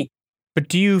should be. But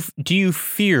do you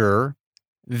fear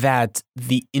that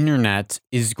the internet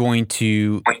is going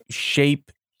to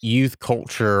shape youth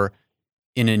culture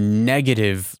in a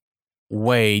negative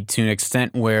way to an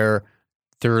extent where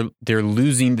they're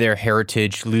losing their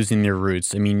heritage, losing their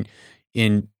roots? I mean,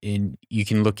 in you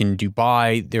can look in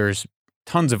Dubai, there's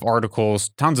tons of articles,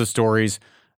 tons of stories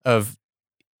of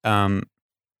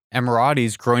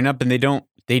Emiratis growing up and they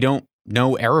don't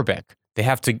know Arabic. They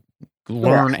have to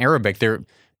learn Arabic.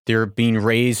 They're being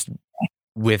raised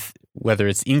with whether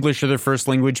it's English or their first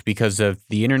language because of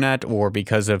the internet or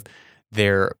because of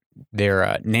their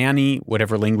nanny,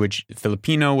 whatever language,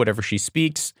 Filipino, whatever she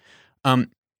speaks. And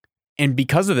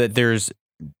because of that,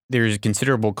 there's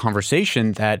considerable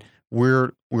conversation that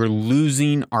we're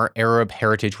losing our Arab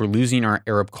heritage, we're losing our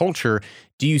Arab culture.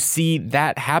 Do you see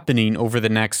that happening over the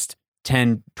next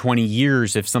 10, 20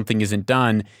 years if something isn't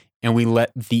done and we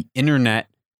let the internet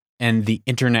and the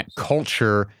internet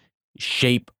culture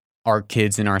shape our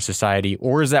kids in our society?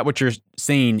 Or is that what you're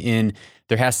saying in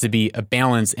there has to be a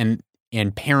balance and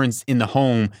parents in the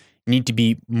home need to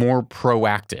be more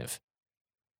proactive?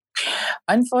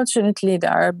 Unfortunately,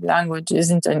 the Arab language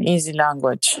isn't an easy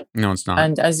language. No, it's not.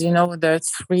 And as you know, there are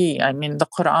three. I mean, the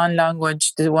Quran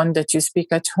language, the one that you speak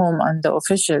at home, and the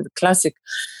official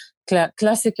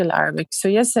classical Arabic. So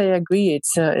yes, I agree.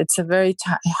 It's a very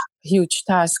huge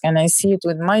task, and I see it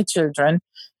with my children.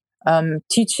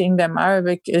 Teaching them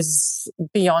Arabic is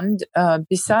beyond.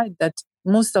 Beside that,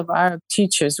 most of Arab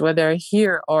teachers, whether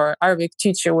here or Arabic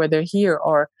teacher, whether here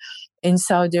or in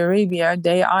Saudi Arabia,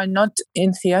 they are not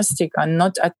enthusiastic and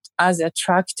not as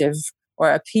attractive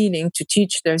or appealing to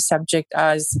teach their subject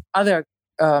as other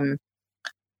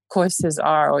courses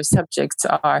are or subjects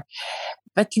are.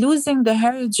 But losing the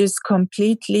heritage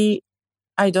completely,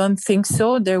 I don't think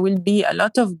so. There will be a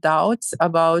lot of doubts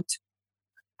about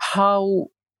how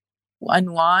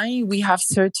and why we have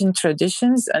certain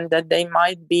traditions and that they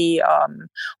might be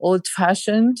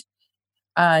old-fashioned.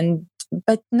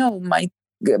 But no,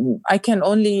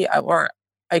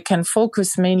 I can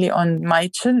focus mainly on my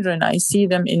children. I see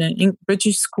them in a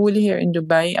British school here in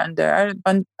Dubai, and there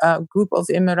are a group of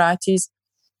Emiratis,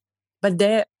 but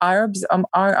the Arabs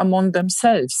are among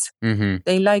themselves. Mm-hmm.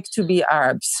 They like to be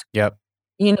Arabs. Yep.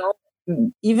 You know,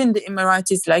 even the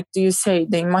Emiratis, like do you say,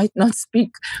 they might not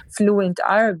speak fluent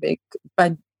Arabic,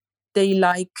 but they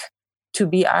like to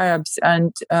be Arabs.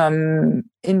 And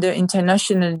in the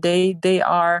International Day, they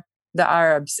are the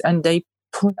Arabs, and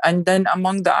then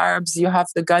among the Arabs, you have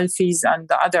the Gulfies and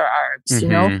the other Arabs, Mm-hmm. you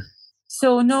know.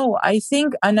 So no, I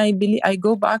think, and I believe, I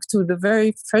go back to the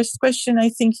very first question I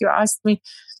think you asked me.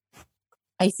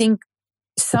 I think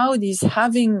Saudis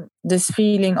having this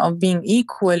feeling of being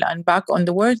equal and back on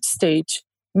the world stage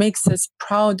makes us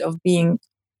proud of being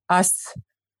us.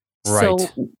 Right.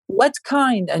 So what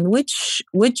kind and which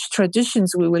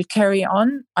traditions we will carry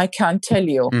on, I can't tell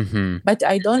you. Mm-hmm. But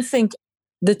I don't think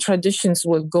the traditions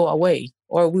will go away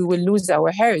or we will lose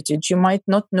our heritage. You might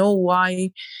not know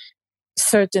why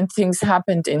certain things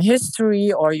happened in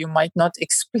history, or you might not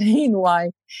explain why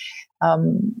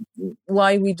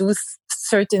we do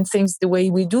certain things the way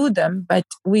we do them, but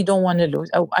we don't want to lose.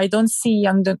 I don't see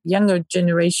younger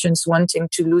generations wanting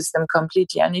to lose them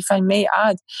completely. And if I may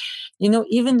add, you know,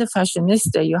 even the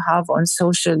fashionista you have on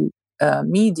social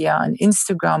media and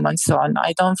Instagram and so on,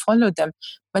 I don't follow them,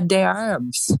 but they are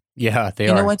Arabs. Yeah, they are.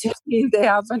 You know what I mean? They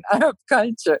have an Arab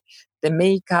culture. The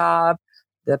makeup,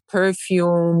 the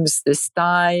perfumes, the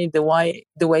style, the way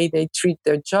they treat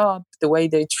their job, the way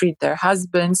they treat their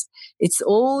husbands. It's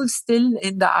all still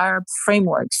in the Arab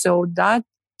framework. So that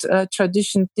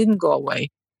tradition didn't go away.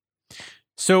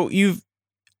 So you've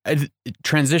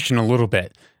transitioned a little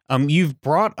bit. You've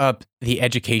brought up the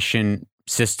education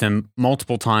system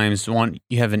multiple times. One,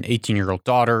 you have an 18-year-old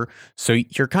daughter, so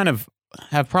you're kind of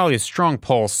have probably a strong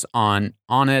pulse on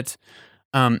it.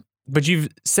 But you've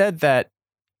said that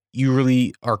you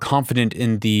really are confident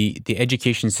in the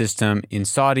education system in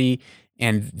Saudi,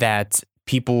 and that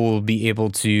people will be able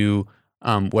to,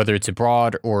 whether it's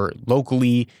abroad or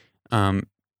locally,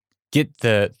 get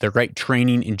the right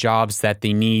training and jobs that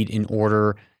they need in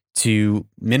order to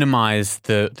minimize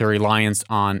the reliance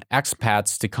on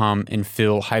expats to come and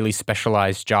fill highly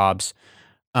specialized jobs.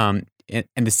 And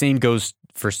the same goes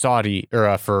for Saudi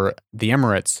or for the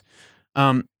Emirates.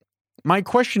 my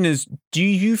question is, do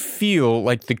you feel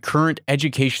like the current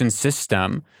education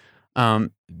system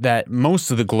that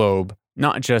most of the globe,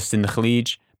 not just in the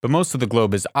Khalij, but most of the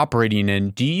globe is operating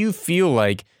in, do you feel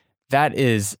like that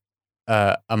is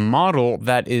a model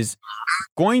that is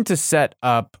going to set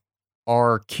up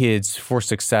our kids for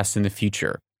success in the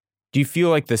future? Do you feel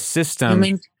like the You system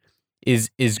mean is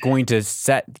going to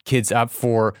set kids up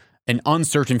for an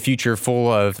uncertain future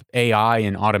full of AI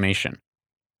and automation?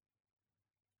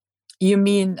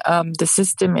 the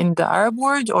system in the Arab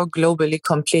world or globally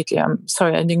completely? I'm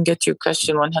sorry, I didn't get your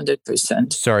question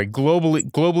 100%. Sorry,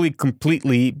 globally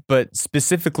completely, but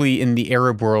specifically in the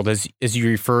Arab world, as you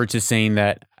refer to saying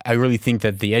that, I really think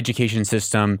that the education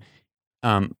system,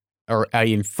 or I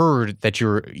inferred that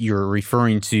you're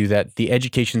referring to that the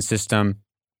education system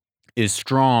is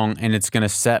strong and it's going to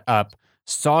set up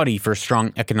Saudi for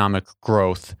strong economic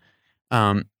growth.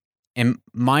 And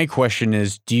my question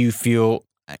is, do you feel,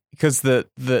 because the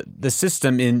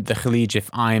system in the Khalij, if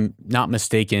I'm not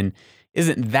mistaken,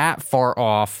 isn't that far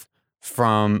off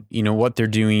from what they're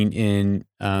doing in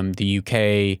the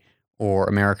UK or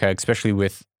America, especially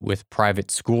with private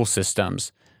school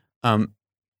systems.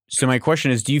 So my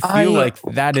question is, do you feel I like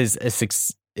that is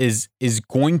is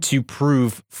going to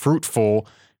prove fruitful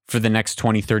for the next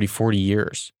 20, 30, 40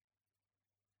 years?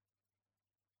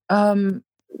 um,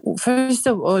 First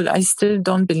of all, I still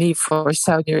don't believe for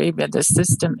Saudi Arabia the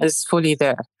system is fully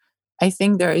there. I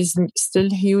think there is still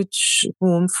huge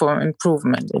room for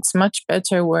improvement. It's much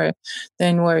better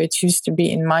than where it used to be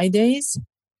in my days.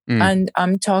 Mm. And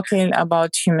I'm talking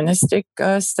about humanistic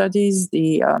studies.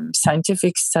 The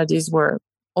scientific studies were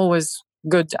always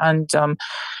good, and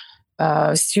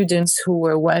students who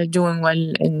were doing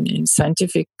well in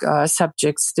scientific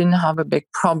subjects didn't have a big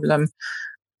problem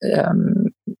um,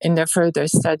 in their further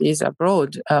studies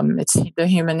abroad. It's the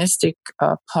humanistic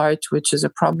part which is a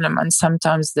problem, and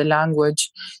sometimes the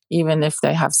language, even if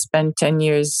they have spent 10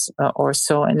 years or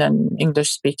so in an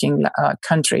English-speaking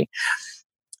country.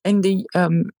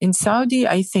 In Saudi,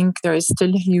 I think there is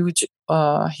still huge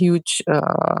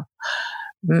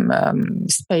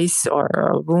space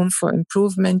or room for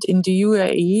improvement. In the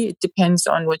UAE, it depends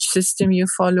on which system you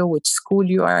follow, which school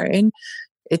you are in.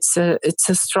 It's a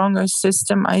stronger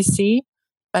system, I see,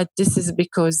 but this is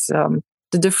because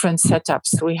the different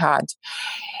setups we had.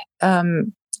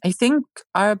 I think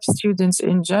Arab students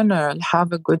in general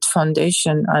have a good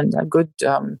foundation and a good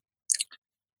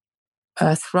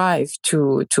thrive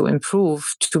to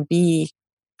improve, to be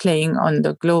playing on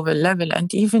the global level.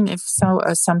 And even if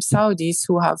some Saudis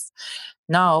who have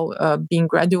now been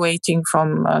graduating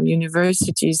from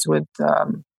universities with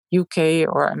UK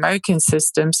or American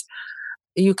systems,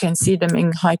 you can see them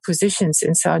in high positions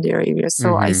in Saudi Arabia.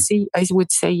 So I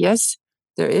would say yes,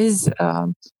 there is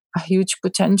a huge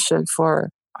potential for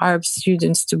Arab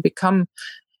students to become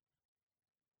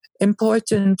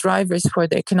important drivers for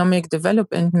the economic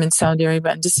development in Saudi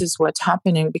Arabia. And this is what's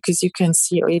happening, because you can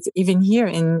see even here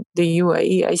in the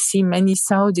UAE, I see many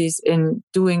Saudis in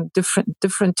doing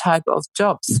different type of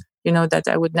jobs, that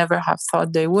I would never have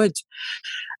thought they would.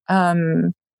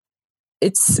 But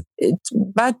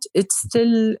it's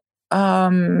still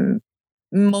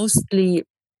mostly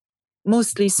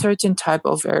certain type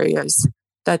of areas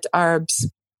that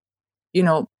Arabs,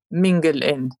 mingle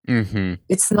in. Mm-hmm.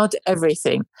 It's not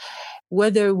everything.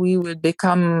 Whether we will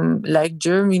become like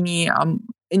Germany,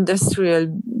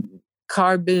 industrial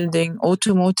car building,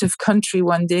 automotive country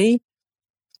one day,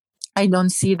 I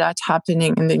don't see that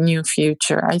happening in the near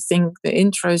future. I think the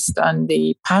interest and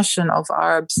the passion of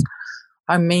Arabs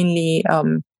are mainly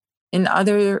in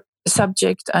other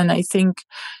subjects, and I think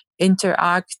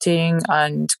interacting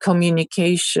and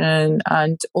communication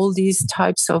and all these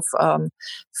types of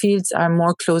fields are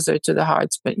more closer to the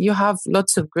heart. But you have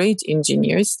lots of great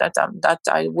engineers that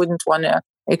I wouldn't want to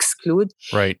exclude.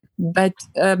 Right. But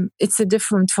it's a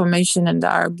different formation in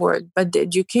the Arab world. But the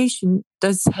education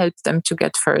does help them to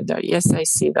get further. Yes, I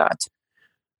see that.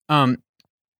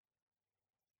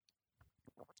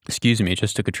 Excuse me, I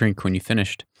just took a drink when you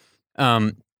finished.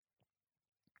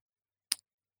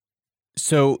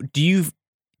 So do you,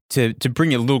 to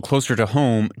bring it a little closer to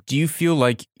home, do you feel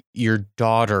like your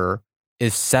daughter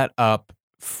is set up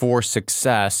for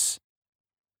success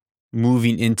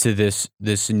moving into this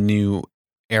new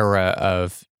era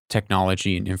of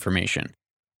technology and information?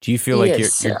 Do you feel like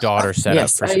your daughter set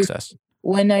up for success?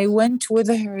 When I went with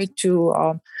her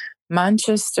to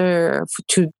Manchester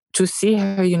to see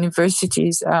her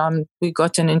universities, we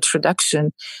got an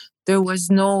introduction. There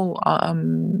was no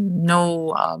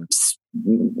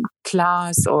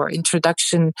class or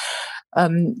introduction,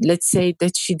 let's say,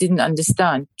 that she didn't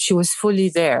understand. She was fully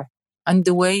there. and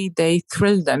the way they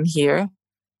thrill them here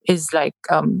is like,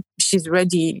 she's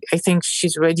ready. I think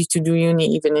she's ready to do uni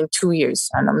even in 2 years.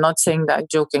 And I'm not saying that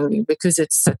jokingly, because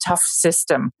it's a tough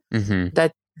system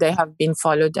that they have been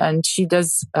followed. And she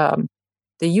does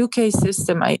the UK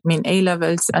system, I mean, A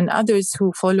levels, and others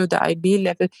who follow the IB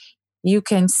level. You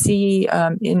can see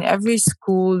in every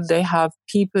school, they have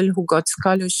people who got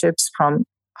scholarships from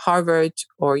Harvard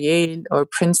or Yale or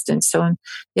Princeton. So,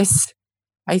 yes,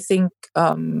 I think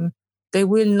they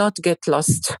will not get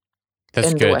lost That's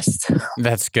in the good. West.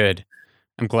 That's good.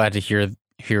 I'm glad to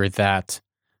hear that.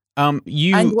 And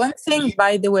one thing,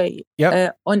 by the way,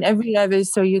 on every level,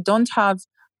 so you don't have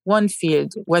one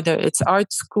field, whether it's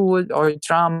art school or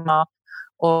drama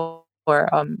or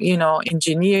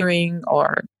engineering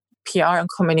or PR and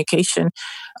communication.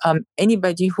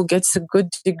 Anybody who gets a good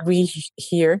degree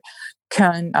here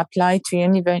can apply to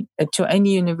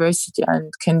any university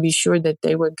and can be sure that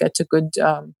they will get a good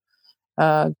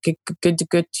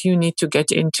uni to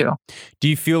get into. Do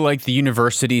you feel like the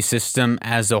university system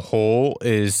as a whole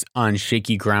is on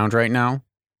shaky ground right now,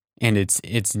 and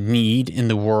its need in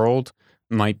the world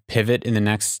might pivot in the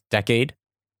next decade?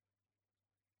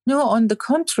 No, on the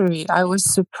contrary, I was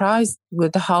surprised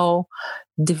with how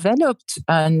developed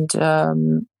and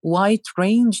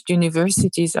wide-ranged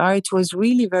universities are. It was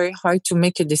really very hard to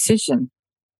make a decision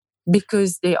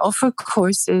because they offer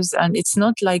courses, and it's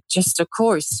not like just a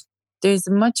course. There's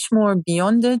much more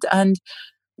beyond it. And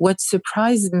what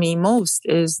surprised me most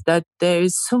is that there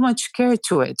is so much care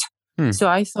to it. So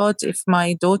I thought if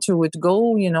my daughter would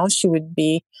go, she would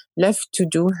be left to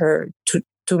do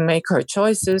to make her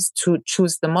choices, to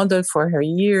choose the model for her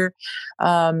year.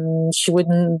 She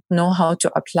wouldn't know how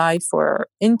to apply for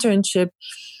internship.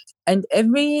 And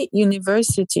every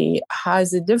university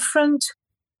has a different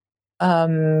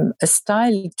a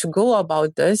style to go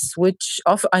about this, which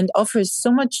offers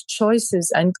so much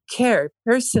choices and care,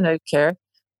 personal care,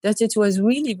 that it was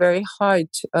really very hard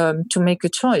to make a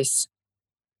choice.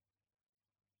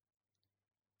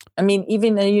 I mean,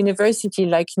 even a university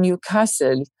like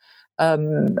Newcastle,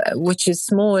 which is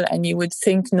small, and you would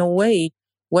think, no way,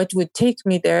 what would take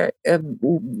me there?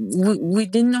 We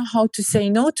didn't know how to say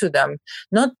no to them,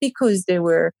 not because they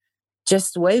were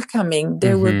just welcoming.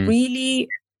 They were really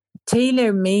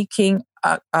tailor making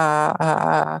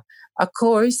a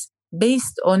course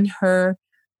based on her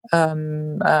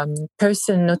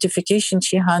person notification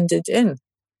she handed in.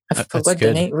 I forgot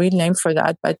the real name for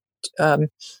that, but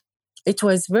it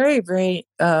was very, very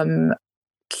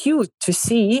cute to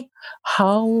see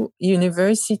how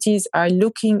universities are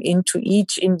looking into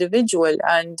each individual.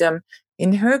 And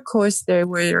in her course, there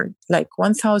were like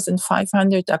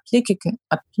 1,500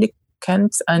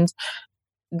 applicants, and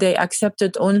they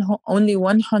accepted only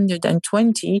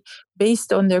 120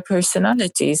 based on their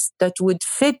personalities that would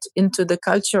fit into the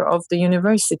culture of the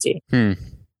university.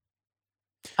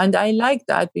 And I like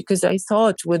that, because I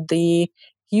thought with the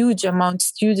huge amount of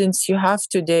students you have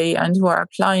today and who are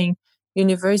applying,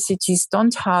 universities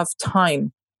don't have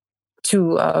time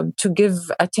to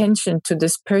give attention to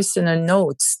this personal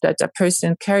notes that a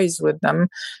person carries with them.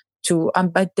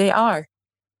 But they are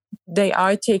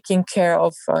taking care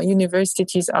of,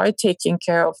 universities are taking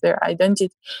care of their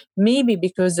identity, maybe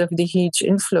because of the huge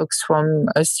influx from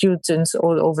students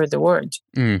all over the world.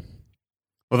 Well,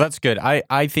 that's good.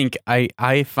 I think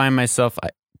I find myself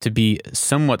to be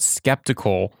somewhat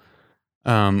skeptical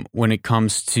when it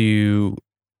comes to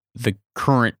the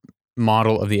current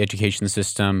model of the education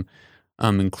system,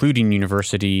 including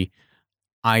university.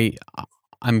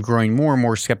 I'm growing more and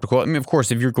more skeptical. I mean, of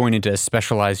course, if you're going into a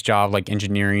specialized job like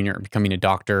engineering or becoming a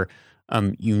doctor,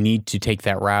 you need to take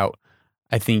that route.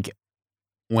 I think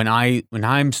when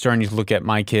I'm starting to look at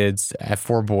my kids, I have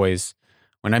 4 boys,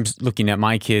 when I'm looking at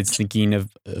my kids, thinking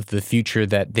of the future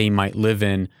that they might live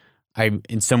in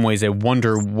some ways, I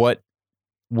wonder what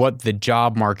the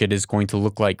job market is going to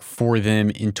look like for them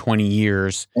in 20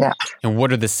 years, and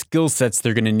what are the skill sets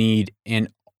they're going to need, and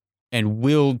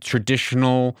will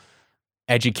traditional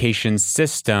education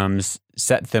systems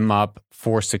set them up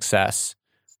for success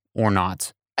or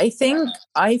not? I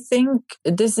think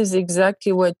this is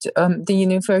exactly what the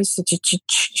university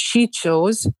she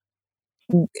chose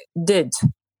did.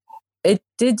 It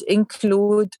did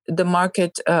include the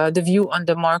market, the view on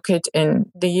the market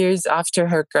in the years after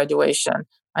her graduation.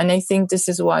 And I think this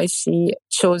is why she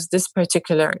chose this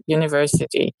particular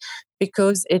university,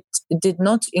 because it did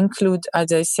not include,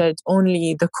 as I said,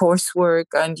 only the coursework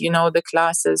and, the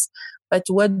classes, but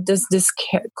what does this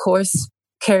course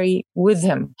carry with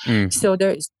him? So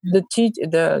there's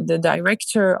the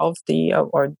director of the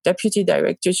or deputy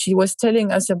director. She was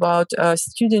telling us about a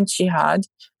student she had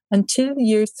until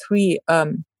year 3,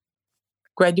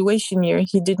 graduation year,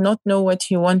 he did not know what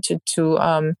he wanted to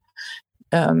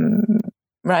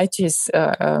write his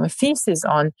thesis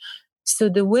on. So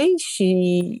the way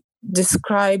she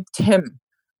described him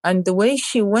and the way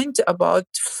she went about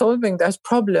solving that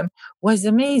problem was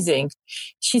amazing.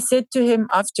 She said to him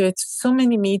after so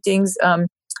many meetings,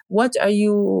 what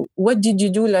did you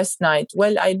do last night?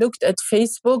 Well, I looked at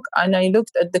Facebook and I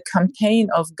looked at the campaign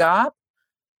of Gap,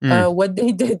 what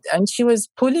they did. And she was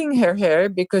pulling her hair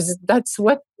because that's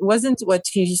wasn't what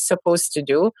he's supposed to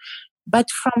do. But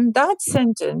from that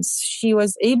sentence, she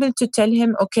was able to tell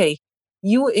him, okay,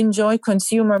 you enjoy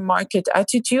consumer market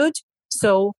attitude.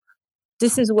 So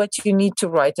this is what you need to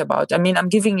write about. I mean, I'm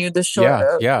giving you the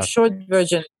short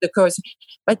version because,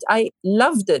 but I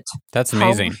loved it. That's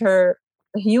amazing. How her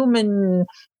human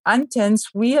antennas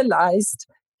realized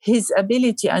his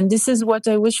ability. And this is what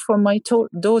I wish for my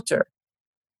daughter.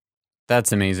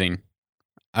 That's amazing.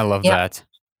 I love that.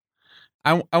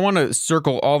 I want to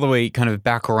circle all the way kind of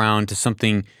back around to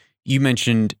something you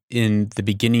mentioned in the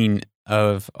beginning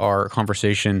of our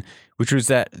conversation, which was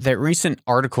that recent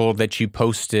article that you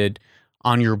posted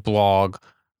on your blog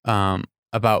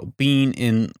about being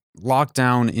in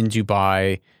lockdown in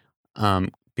Dubai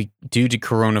due to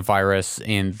coronavirus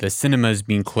and the cinemas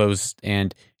being closed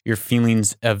and your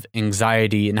feelings of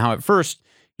anxiety, and how at first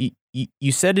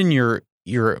you said in your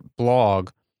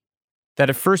blog that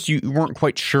at first you weren't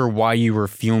quite sure why you were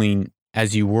feeling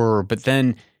as you were, but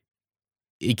then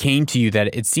it came to you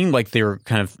that it seemed like there were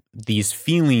kind of these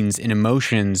feelings and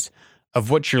emotions of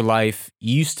what your life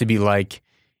used to be like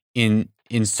in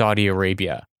Saudi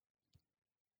Arabia.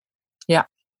 Yeah.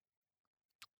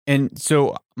 And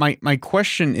so my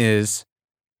question is,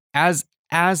 as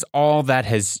all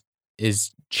that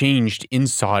is changed in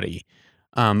Saudi,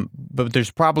 but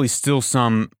there's probably still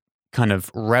some kind of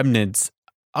remnants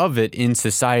of it in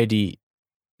society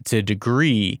to a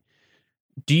degree.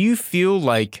 Do you feel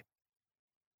like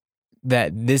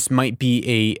that this might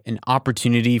be an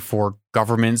opportunity for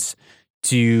governments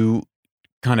to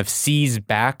kind of seize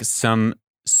back some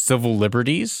civil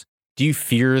liberties? Do you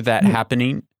fear that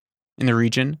happening in the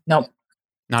region? No.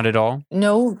 Not at all?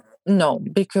 No,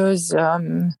 because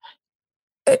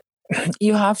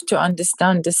you have to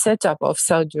understand the setup of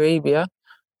Saudi Arabia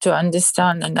to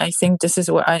understand, and I think this is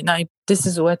what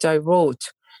I wrote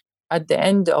at the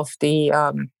end of the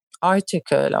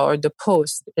article or the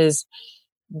post, is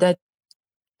that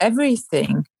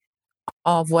everything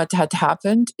of what had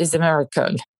happened is a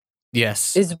miracle.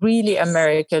 Yes. Is really a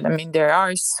miracle. I mean, there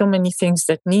are so many things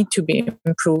that need to be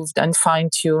improved and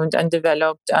fine-tuned and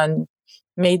developed and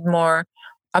made more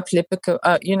applicable,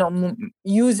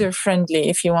 user-friendly,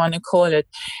 if you want to call it.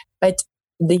 But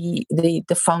the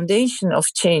foundation of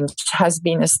change has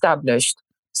been established.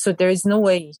 So there is no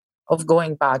way of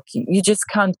going back. You just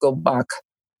can't go back.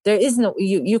 There is no,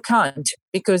 you can't,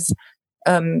 because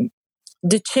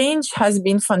the change has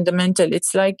been fundamental.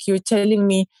 It's like you're telling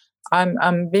me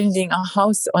I'm building a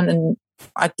house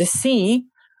at the sea,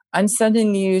 and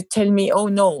suddenly you tell me, oh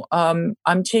no,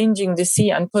 I'm changing the sea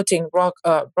and putting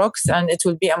rocks, and it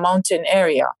will be a mountain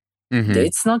area. Mm-hmm.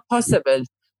 It's not possible.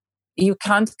 You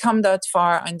can't come that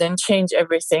far and then change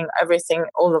everything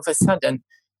all of a sudden.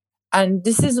 And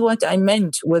this is what I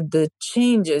meant with the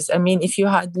changes. I mean, if you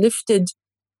had lifted,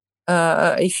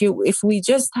 if we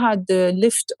just had the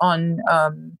lift on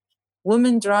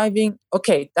women driving,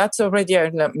 okay, that's already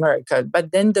a miracle.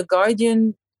 But then the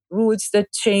Guardian rules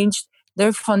that changed,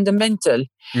 they're fundamental.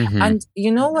 Mm-hmm. And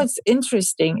you know what's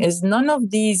interesting is none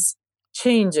of these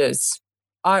changes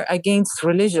are against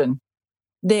religion.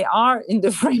 They are in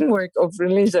the framework of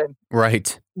religion.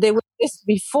 Right. They were just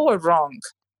before wrong.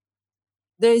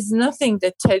 There is nothing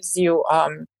that tells you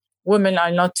women are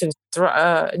not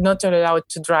allowed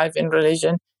to drive in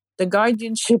religion. The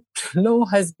guardianship law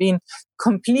has been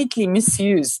completely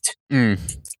misused.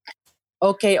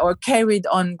 Okay, or carried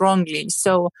on wrongly.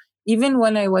 So even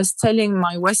when I was telling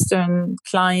my Western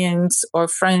clients or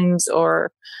friends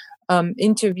or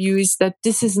interviews that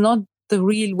this is not the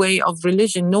real way of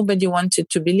religion, nobody wanted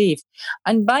to believe.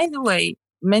 And by the way,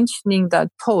 mentioning that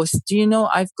post, do you know,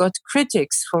 I've got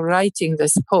critics for writing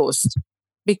this post,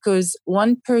 because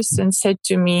one person said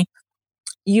to me,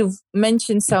 you've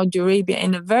mentioned Saudi Arabia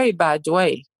in a very bad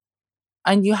way.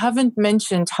 And you haven't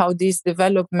mentioned how these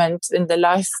developments in the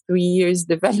last 3 years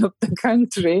developed the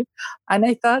country. And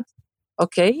I thought,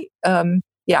 okay,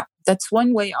 yeah, that's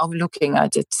one way of looking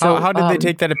at it. So how did they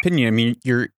take that opinion? I mean,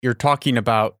 you're talking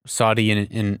about Saudi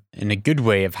in a good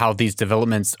way of how these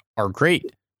developments are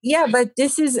great. yeah, but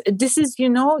this is this is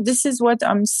what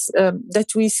that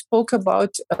we spoke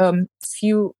about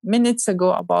few minutes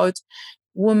ago about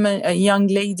women, young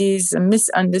ladies,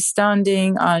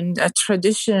 misunderstanding and a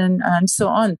tradition and so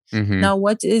on. Mm-hmm. Now,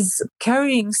 what is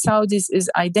carrying Saudis is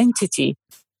identity,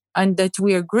 and that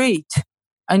we are great.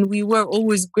 And we were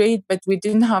always great, but we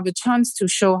didn't have a chance to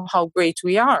show how great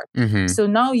we are. Mm-hmm. So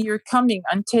now you're coming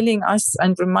and telling us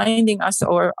and reminding us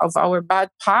of our bad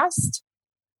past.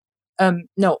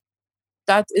 No,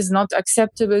 that is not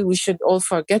acceptable. We should all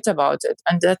forget about it.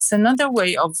 And that's another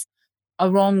way of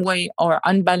a wrong way or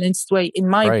unbalanced way, in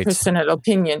my Right. personal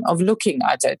opinion, of looking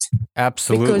at it.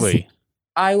 Absolutely.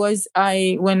 Because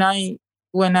when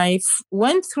I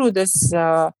went through this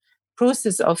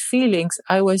process of feelings,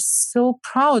 I was so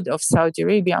proud of Saudi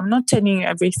Arabia. I'm not telling you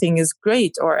everything is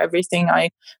great or everything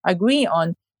I agree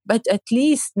on, but at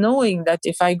least knowing that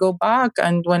if I go back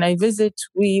and when I visit,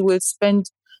 we will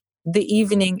spend the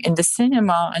evening in the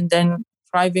cinema and then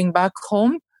driving back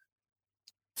home.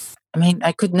 I mean,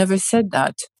 I could never say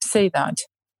that.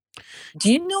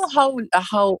 Do you know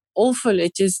how awful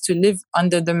it is to live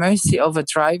under the mercy of a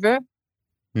driver?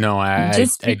 No,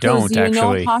 Just I because don't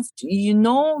actually.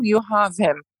 you have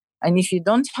him, and if you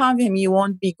don't have him, you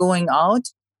won't be going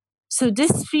out. So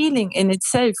this feeling in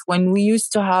itself, when we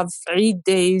used to have 3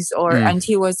 days, and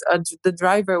the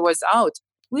driver was out,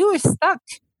 we were stuck.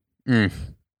 Mm.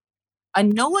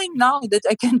 And knowing now that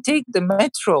I can take the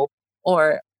metro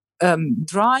or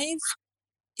drive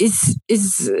is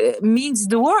means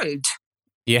the world.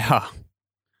 Yeah.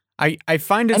 I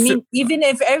find it. I mean, even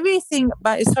if everything,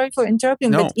 but sorry for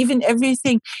interrupting, No. but even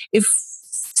everything, if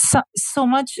so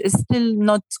much is still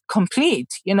not complete,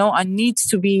 and needs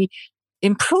to be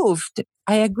improved,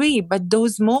 I agree. But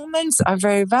those moments are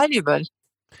very valuable.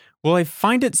 Well, I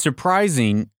find it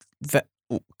surprising that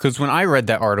because when I read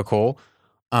that article,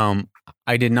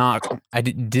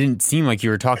 didn't seem like you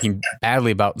were talking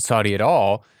badly about Saudi at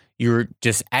all. You were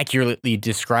just accurately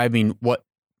describing what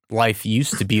life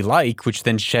used to be like, which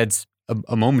then sheds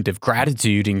a moment of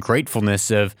gratitude and gratefulness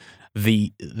of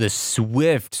the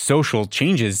swift social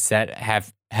changes that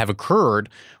have occurred.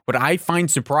 What I find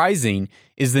surprising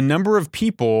is the number of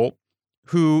people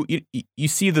who you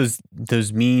see those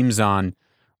memes on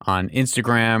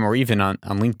Instagram or even on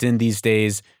LinkedIn these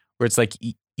days, where it's like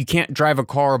you can't drive a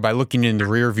car by looking in the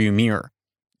rearview mirror,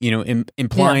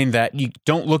 implying that you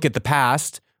don't look at the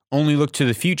past, only look to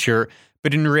the future.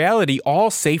 But in reality,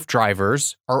 all safe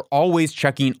drivers are always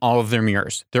checking all of their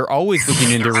mirrors. They're always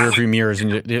looking in their rearview mirrors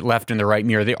and the left and the right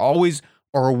mirror. They always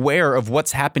are aware of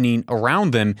what's happening around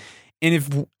them.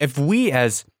 And if we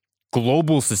as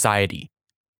global society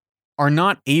are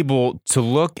not able to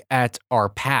look at our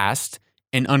past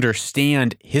and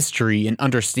understand history and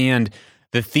understand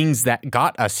the things that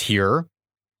got us here,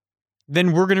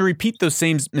 then we're going to repeat those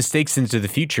same mistakes into the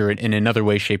future in another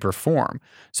way, shape, or form.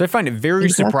 So I find it very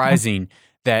surprising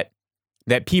that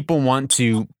people want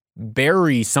to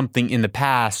bury something in the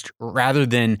past rather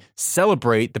than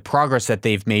celebrate the progress that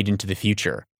they've made into the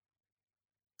future.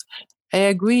 I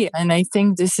agree, and I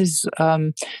think this has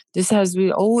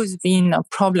always been a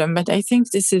problem. But I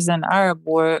think this is an Arab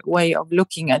way of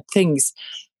looking at things,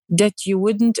 that you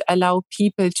wouldn't allow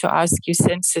people to ask you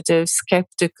sensitive,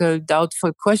 skeptical,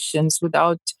 doubtful questions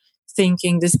without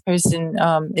thinking this person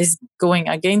is going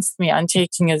against me and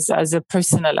taking it as a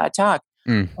personal attack.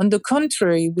 On the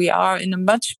contrary, we are in a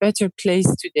much better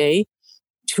place today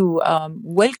to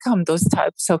welcome those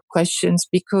types of questions,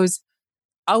 because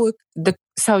the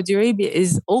Saudi Arabia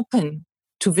is open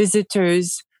to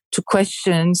visitors, to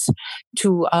questions,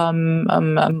 to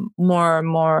more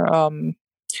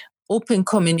open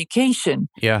communication.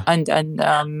 Yeah. And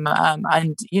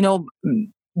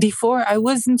before I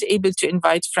wasn't able to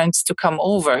invite friends to come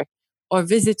over or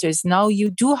visitors. Now you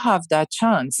do have that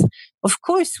chance. Of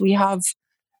course, we have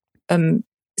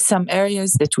some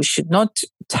areas that we should not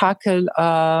tackle,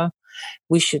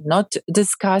 we should not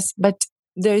discuss, but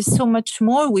there is so much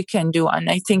more we can do. And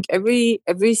I think every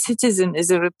citizen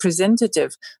is a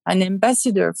representative, an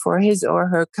ambassador for his or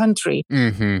her country.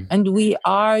 Mm-hmm. And we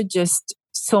are just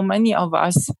so many of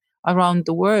us around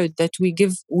the world that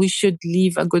we should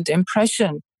leave a good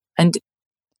impression and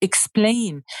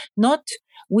explain.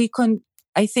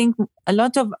 I think a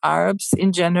lot of Arabs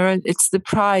in general, it's the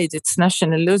pride, it's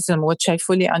nationalism, which I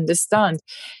fully understand,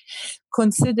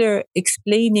 consider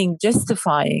explaining,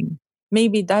 justifying.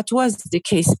 Maybe that was the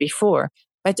case before,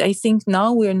 but I think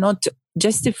now we're not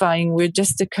justifying. We're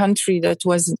just a country that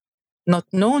was not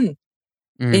known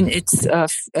in its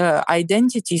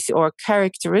identities or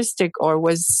characteristic, or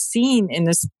was seen in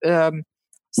a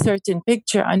certain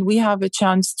picture, and we have a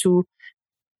chance to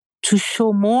to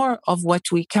show more of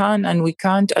what we can and we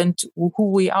can't, and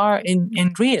who we are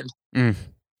in real.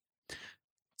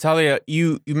 Talia,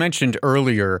 you mentioned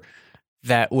earlier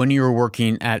that when you were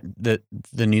working at the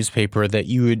newspaper, that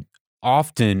you would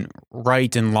often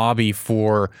write and lobby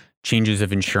for changes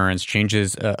of insurance,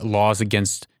 changes, laws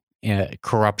against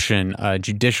corruption,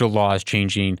 judicial laws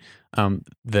changing,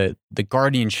 the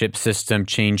guardianship system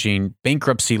changing,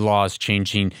 bankruptcy laws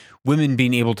changing, women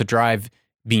being able to drive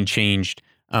being changed.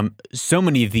 So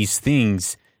many of these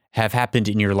things have happened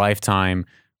in your lifetime,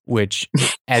 which,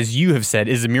 as you have said,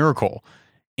 is a miracle.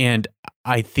 And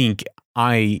I think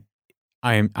I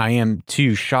am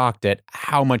too shocked at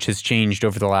how much has changed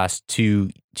over the last two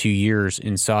years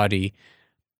in Saudi.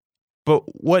 But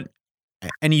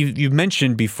and you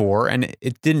mentioned before, and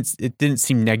it didn't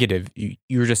seem negative.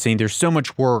 You were just saying there's so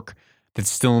much work that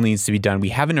still needs to be done. We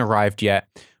haven't arrived yet.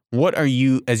 What are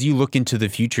you, as you look into the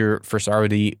future for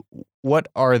Saudi, what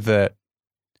are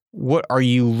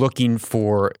you looking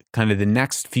for, kind of the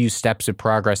next few steps of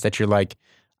progress that you're like,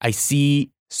 I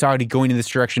see Saudi going in this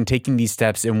direction, taking these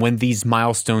steps, and when these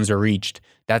milestones are reached,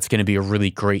 that's going to be a really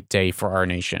great day for our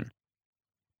nation?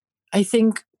 I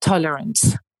think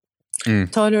tolerance.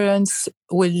 Tolerance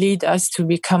will lead us to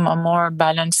become a more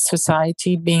balanced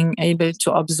society, being able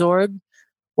to absorb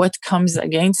what comes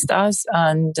against us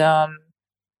and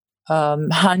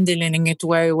handling it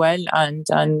very well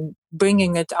and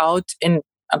bringing it out in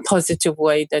a positive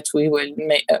way that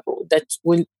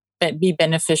will be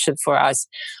beneficial for us.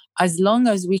 As long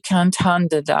as we can't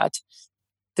handle that,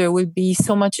 there will be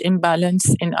so much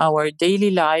imbalance in our daily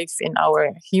life, in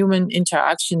our human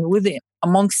interaction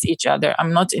amongst each other.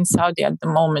 I'm not in Saudi at the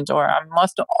moment, or I'm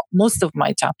most of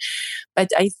my time. But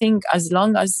I think as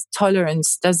long as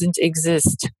tolerance doesn't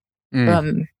exist,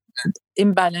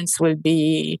 imbalance will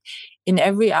be in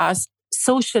every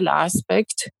social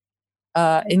aspect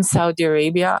in Saudi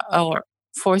Arabia, or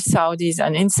for Saudis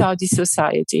and in Saudi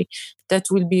society, that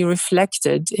will be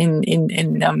reflected in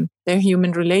their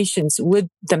human relations with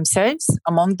themselves,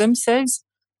 among themselves,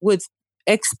 with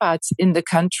expats in the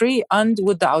country, and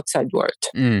with the outside world.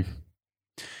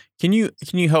 Can you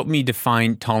help me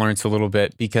define tolerance a little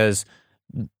bit? Because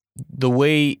the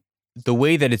way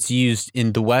that it's used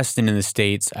in the West and in the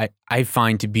States, I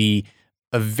find to be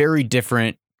a very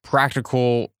different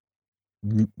practical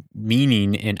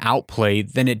meaning and outplay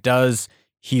than it does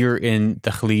here in the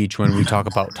Khalij when we talk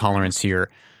about tolerance here.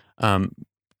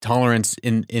 Tolerance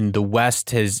in the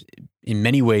West has in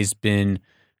many ways been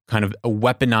kind of a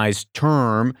weaponized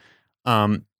term,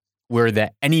 where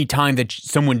that any time that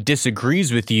someone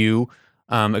disagrees with you,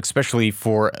 especially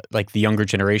for like the younger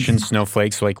generation,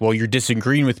 snowflakes, like, well, you're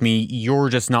disagreeing with me, you're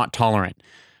just not tolerant,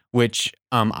 which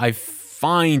I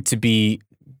find to be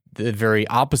the very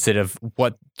opposite of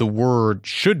what the word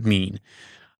should mean.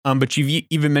 But you've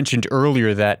even mentioned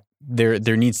earlier that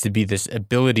there needs to be this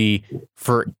ability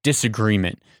for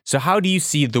disagreement. So how do you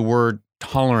see the word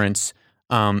tolerance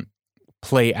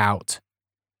play out?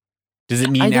 Does it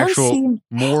mean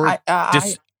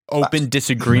open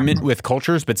disagreement with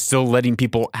cultures, but still letting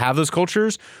people have those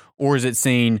cultures? Or is it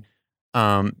saying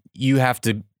you have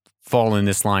to fall in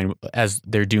this line as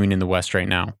they're doing in the West right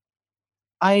now?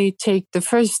 I take the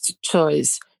first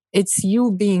choice. It's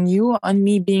you being you and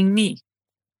me being me.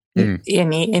 And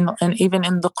even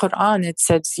in the Quran, it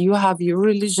says, you have your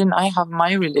religion, I have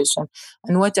my religion.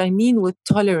 And what I mean with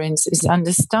tolerance is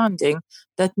understanding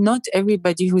that not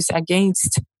everybody who's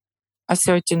against a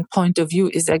certain point of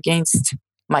view is against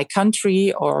my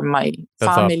country or my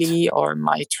family or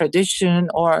my tradition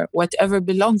or whatever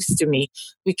belongs to me.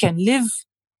 We can live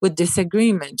with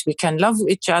disagreement. We can love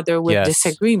each other with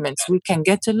disagreements. We can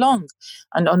get along.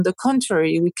 And on the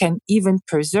contrary, we can even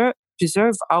preserve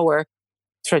our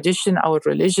tradition, our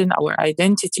religion, our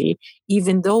identity,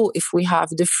 even though if we have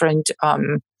different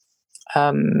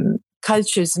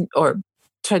cultures or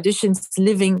traditions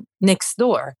living next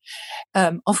door.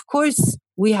 Of course,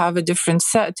 we have a different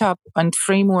setup and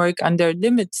framework, and there are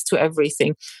limits to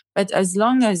everything. But as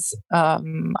long as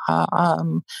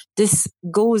this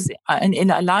goes in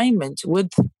alignment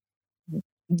with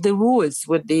the rules,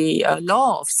 with the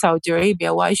law of Saudi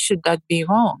Arabia, why should that be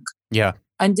wrong? Yeah.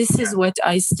 And this is what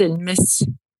I still miss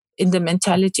in the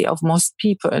mentality of most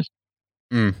people.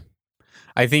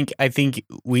 I think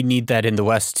we need that in the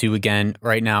West too. Again,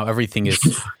 right now, everything is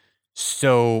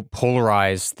so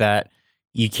polarized that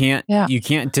you can't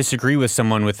disagree with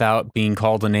someone without being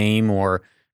called a name or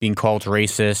being called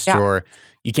racist, or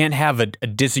you can't have a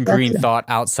disagreeing thought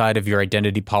outside of your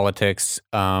identity politics,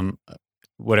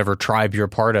 whatever tribe you're a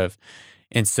part of.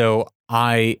 And so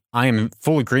I am in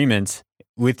full agreement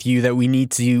with you that we need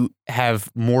to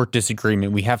have more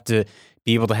disagreement. We have to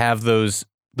be able to have those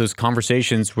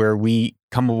conversations where we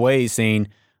come away saying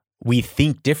we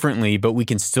think differently, but we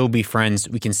can still be friends.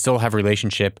 We can still have a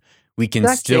relationship. We can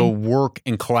still work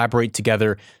and collaborate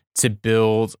together to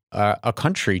build a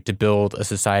country, to build a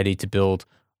society, to build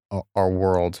our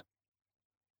world.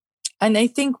 And I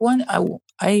think one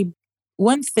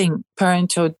thing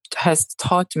parenthood has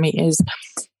taught me is,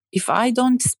 if I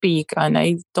don't speak and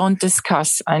I don't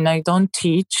discuss and I don't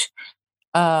teach,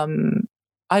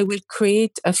 I will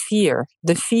create a fear.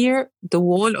 The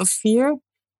wall of fear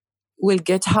will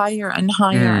get higher and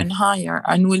higher and higher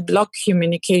and will block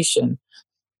communication.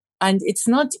 And it's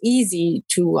not easy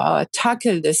to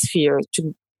tackle this fear,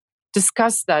 to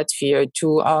discuss that fear,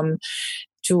 to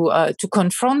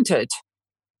confront it.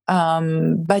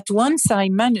 But once I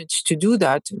managed to do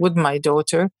that with my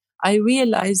daughter, I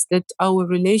realized that our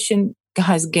relation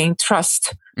has gained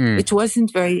trust. It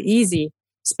wasn't very easy,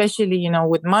 especially,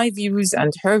 with my views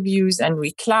and her views, and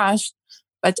we clashed.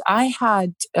 But I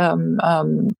had,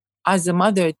 as a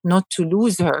mother, not to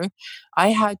lose her, I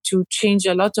had to change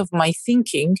a lot of my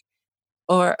thinking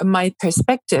or my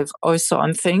perspective also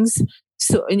on things,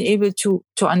 so in able to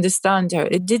understand her.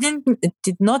 It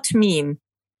did not mean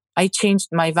I changed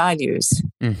my values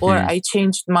or I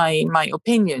changed my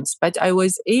opinions, but I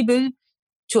was able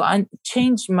to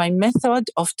change my method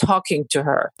of talking to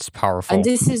her. It's powerful. And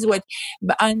this is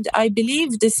and I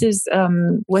believe this is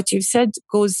what you said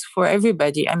goes for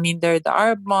everybody. I mean, there are the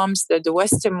Arab moms, there are the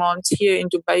Western moms. Here in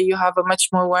Dubai, you have a much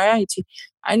more variety.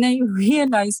 And I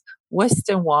realize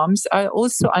Western moms are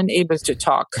also unable to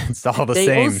talk. It's all the same.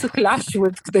 They also clash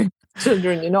with the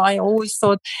children. I always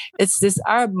thought it's this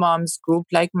Arab moms group,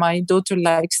 like my daughter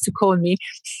likes to call me.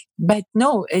 But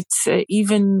no, it's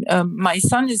even my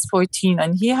son is 14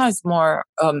 and he has more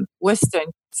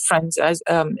Western friends as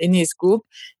in his group,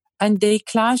 and they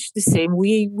clash the same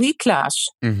way we clash.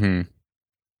 And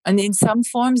in some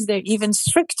forms, they're even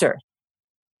stricter.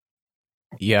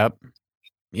 Yep.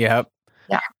 Yeah.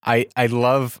 I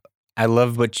love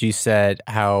what you said,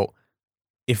 how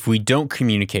if we don't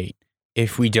communicate,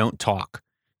 if we don't talk,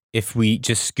 if we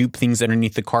just scoop things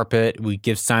underneath the carpet, we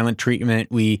give silent treatment,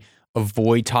 we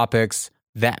avoid topics,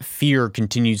 that fear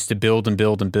continues to build and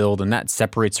build and build, and that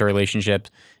separates our relationship.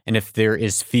 And if there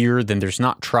is fear, then there's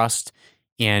not trust.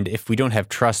 And if we don't have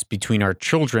trust between our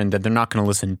children, then they're not going to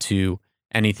listen to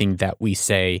anything that we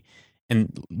say.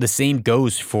 And the same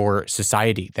goes for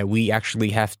society, that we actually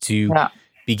have to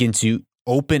begin to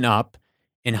open up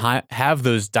and have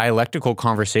those dialectical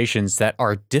conversations that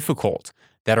are difficult,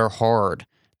 that are hard,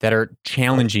 that are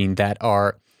challenging, that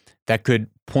could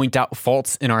point out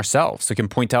faults in ourselves. It can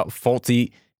point out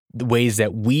faulty ways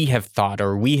that we have thought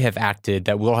or we have acted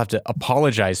that we'll have to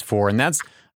apologize for. And that's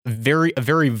a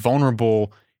very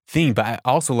vulnerable thing. But I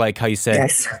also like how you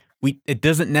said, it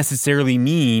doesn't necessarily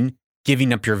mean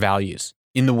giving up your values.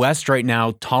 In the West right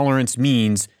now, tolerance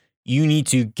means you need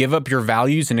to give up your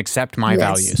values and accept my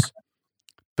values.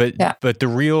 But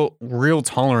the real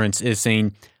tolerance is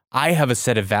saying, I have a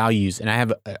set of values and I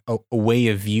have a way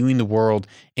of viewing the world,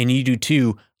 and you do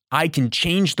too. I can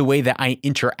change the way that I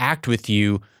interact with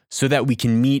you so that we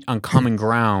can meet on common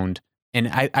ground. And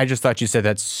I just thought you said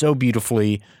that so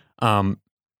beautifully. And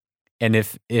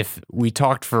if we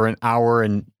talked for an hour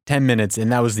and 10 minutes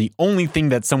and that was the only thing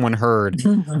that someone heard,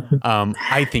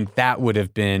 I think that would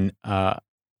have been, I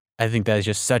think that is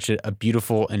just such a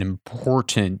beautiful and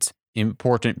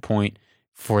important point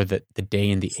for the day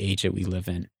and the age that we live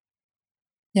in.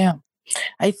 Yeah.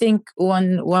 I think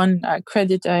one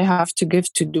credit I have to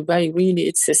give to Dubai, really,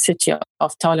 it's a city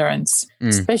of tolerance,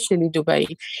 especially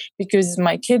Dubai, because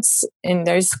my kids in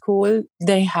their school,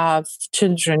 they have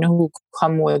children who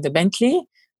come with a Bentley,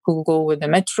 who go with the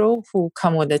metro, who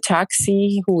come with a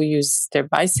taxi, who use their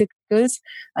bicycles,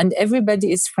 and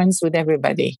everybody is friends with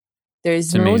everybody. There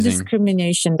is no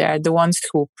discrimination. They are the ones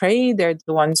who pray. They're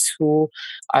the ones who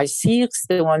are Sikhs,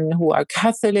 the ones who are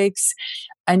Catholics.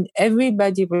 And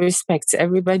everybody respects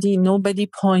everybody. Nobody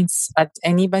points at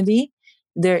anybody.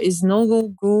 There is no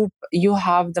group. You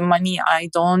have the money, I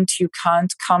don't. You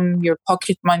can't come. Your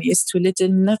pocket money is too little.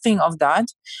 Nothing of that.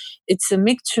 It's a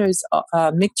mixture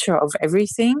of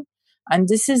everything. And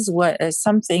this is what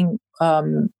something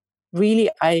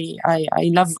really I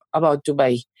love about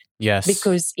Dubai. Yes.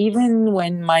 Because even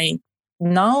when my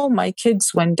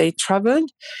kids, when they travel,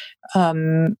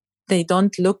 they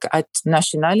don't look at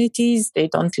nationalities, they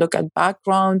don't look at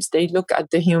backgrounds, they look at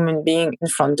the human being in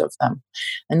front of them.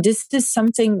 And this is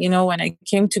something, when I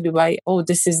came to Dubai,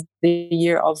 this is the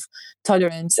year of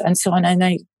tolerance and so on. And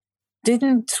I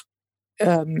didn't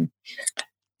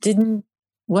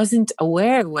wasn't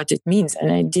aware what it means, and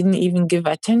I didn't even give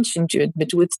attention to it.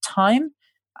 But with time,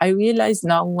 I realized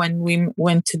now when we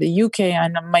went to the UK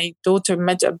and my daughter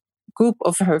met a group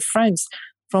of her friends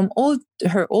from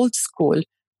her old school,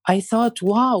 I thought,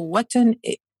 wow, what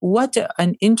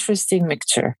an interesting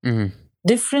mixture. Mm-hmm.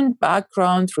 Different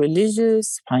background,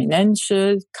 religious,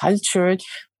 financial, cultural,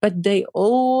 but they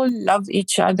all love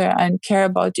each other and care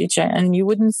about each other. And you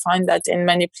wouldn't find that in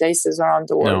many places around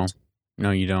the world.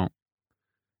 No, you don't.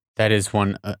 That is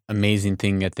one amazing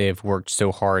thing that they have worked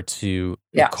so hard to,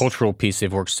 the cultural piece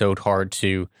they've worked so hard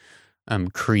to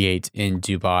create in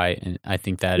Dubai. And I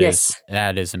think that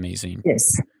is amazing.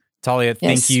 Yes. Dahlia,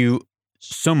 thank you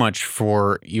so much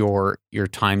for your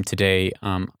time today.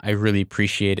 I really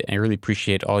appreciate it. I really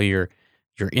appreciate all your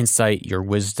insight, your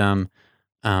wisdom.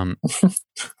 And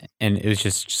it was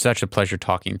just such a pleasure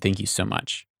talking. Thank you so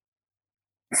much.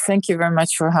 Thank you very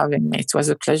much for having me. It was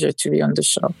a pleasure to be on the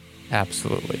show.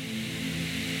 Absolutely.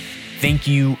 Thank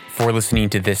you for listening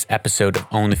to this episode of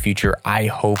Own the Future. I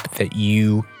hope that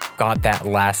you got that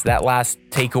last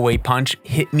takeaway punch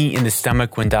hit me in the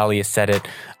stomach when Dahlia said it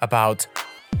about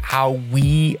how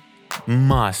we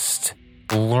must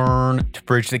learn to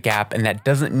bridge the gap. And that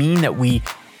doesn't mean that we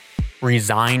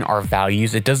resign our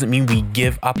values. It doesn't mean we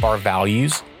give up our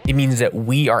values. It means that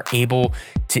we are able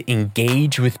to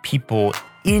engage with people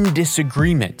in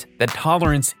disagreement. That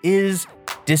tolerance is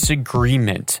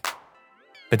disagreement,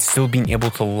 but still being able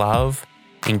to love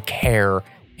and care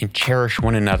and cherish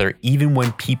one another, even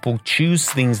when people choose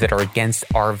things that are against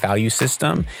our value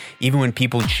system, even when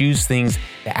people choose things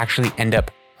that actually end up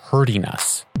hurting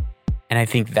us. And I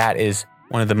think that is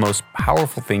one of the most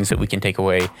powerful things that we can take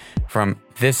away from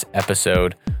this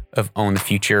episode of Own the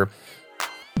Future.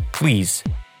 Please,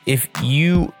 if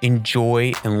you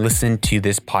enjoy and listen to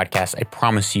this podcast, I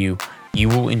promise you, you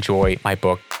will enjoy my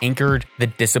book, Anchored: The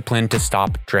Discipline to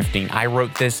Stop Drifting. I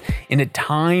wrote this in a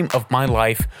time of my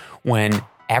life when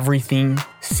everything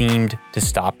seemed to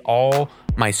stop. All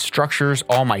my structures,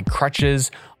 all my crutches,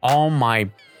 all my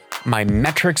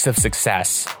metrics of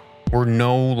success were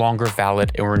no longer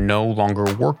valid and were no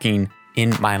longer working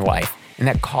in my life. And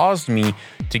that caused me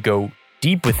to go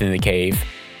deep within the cave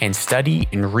and study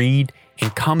and read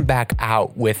and come back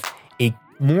out with a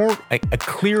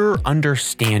clearer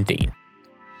understanding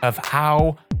of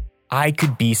how I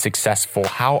could be successful,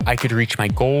 how I could reach my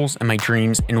goals and my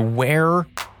dreams, and where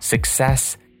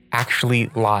success actually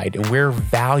lied and where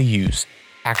values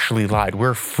actually lied,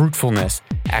 where fruitfulness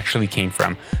actually came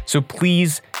from. So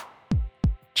please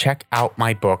check out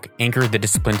my book, Anchor: The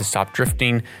Discipline to Stop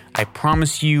Drifting. I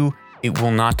promise you it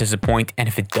will not disappoint. And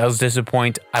if it does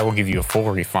disappoint, I will give you a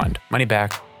full refund. Money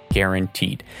back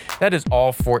guaranteed. That is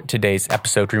all for today's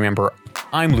episode. Remember,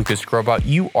 I'm Lucas Grobot.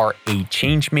 You are a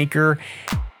change maker.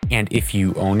 And if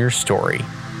you own your story,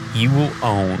 you will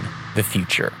own the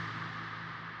future.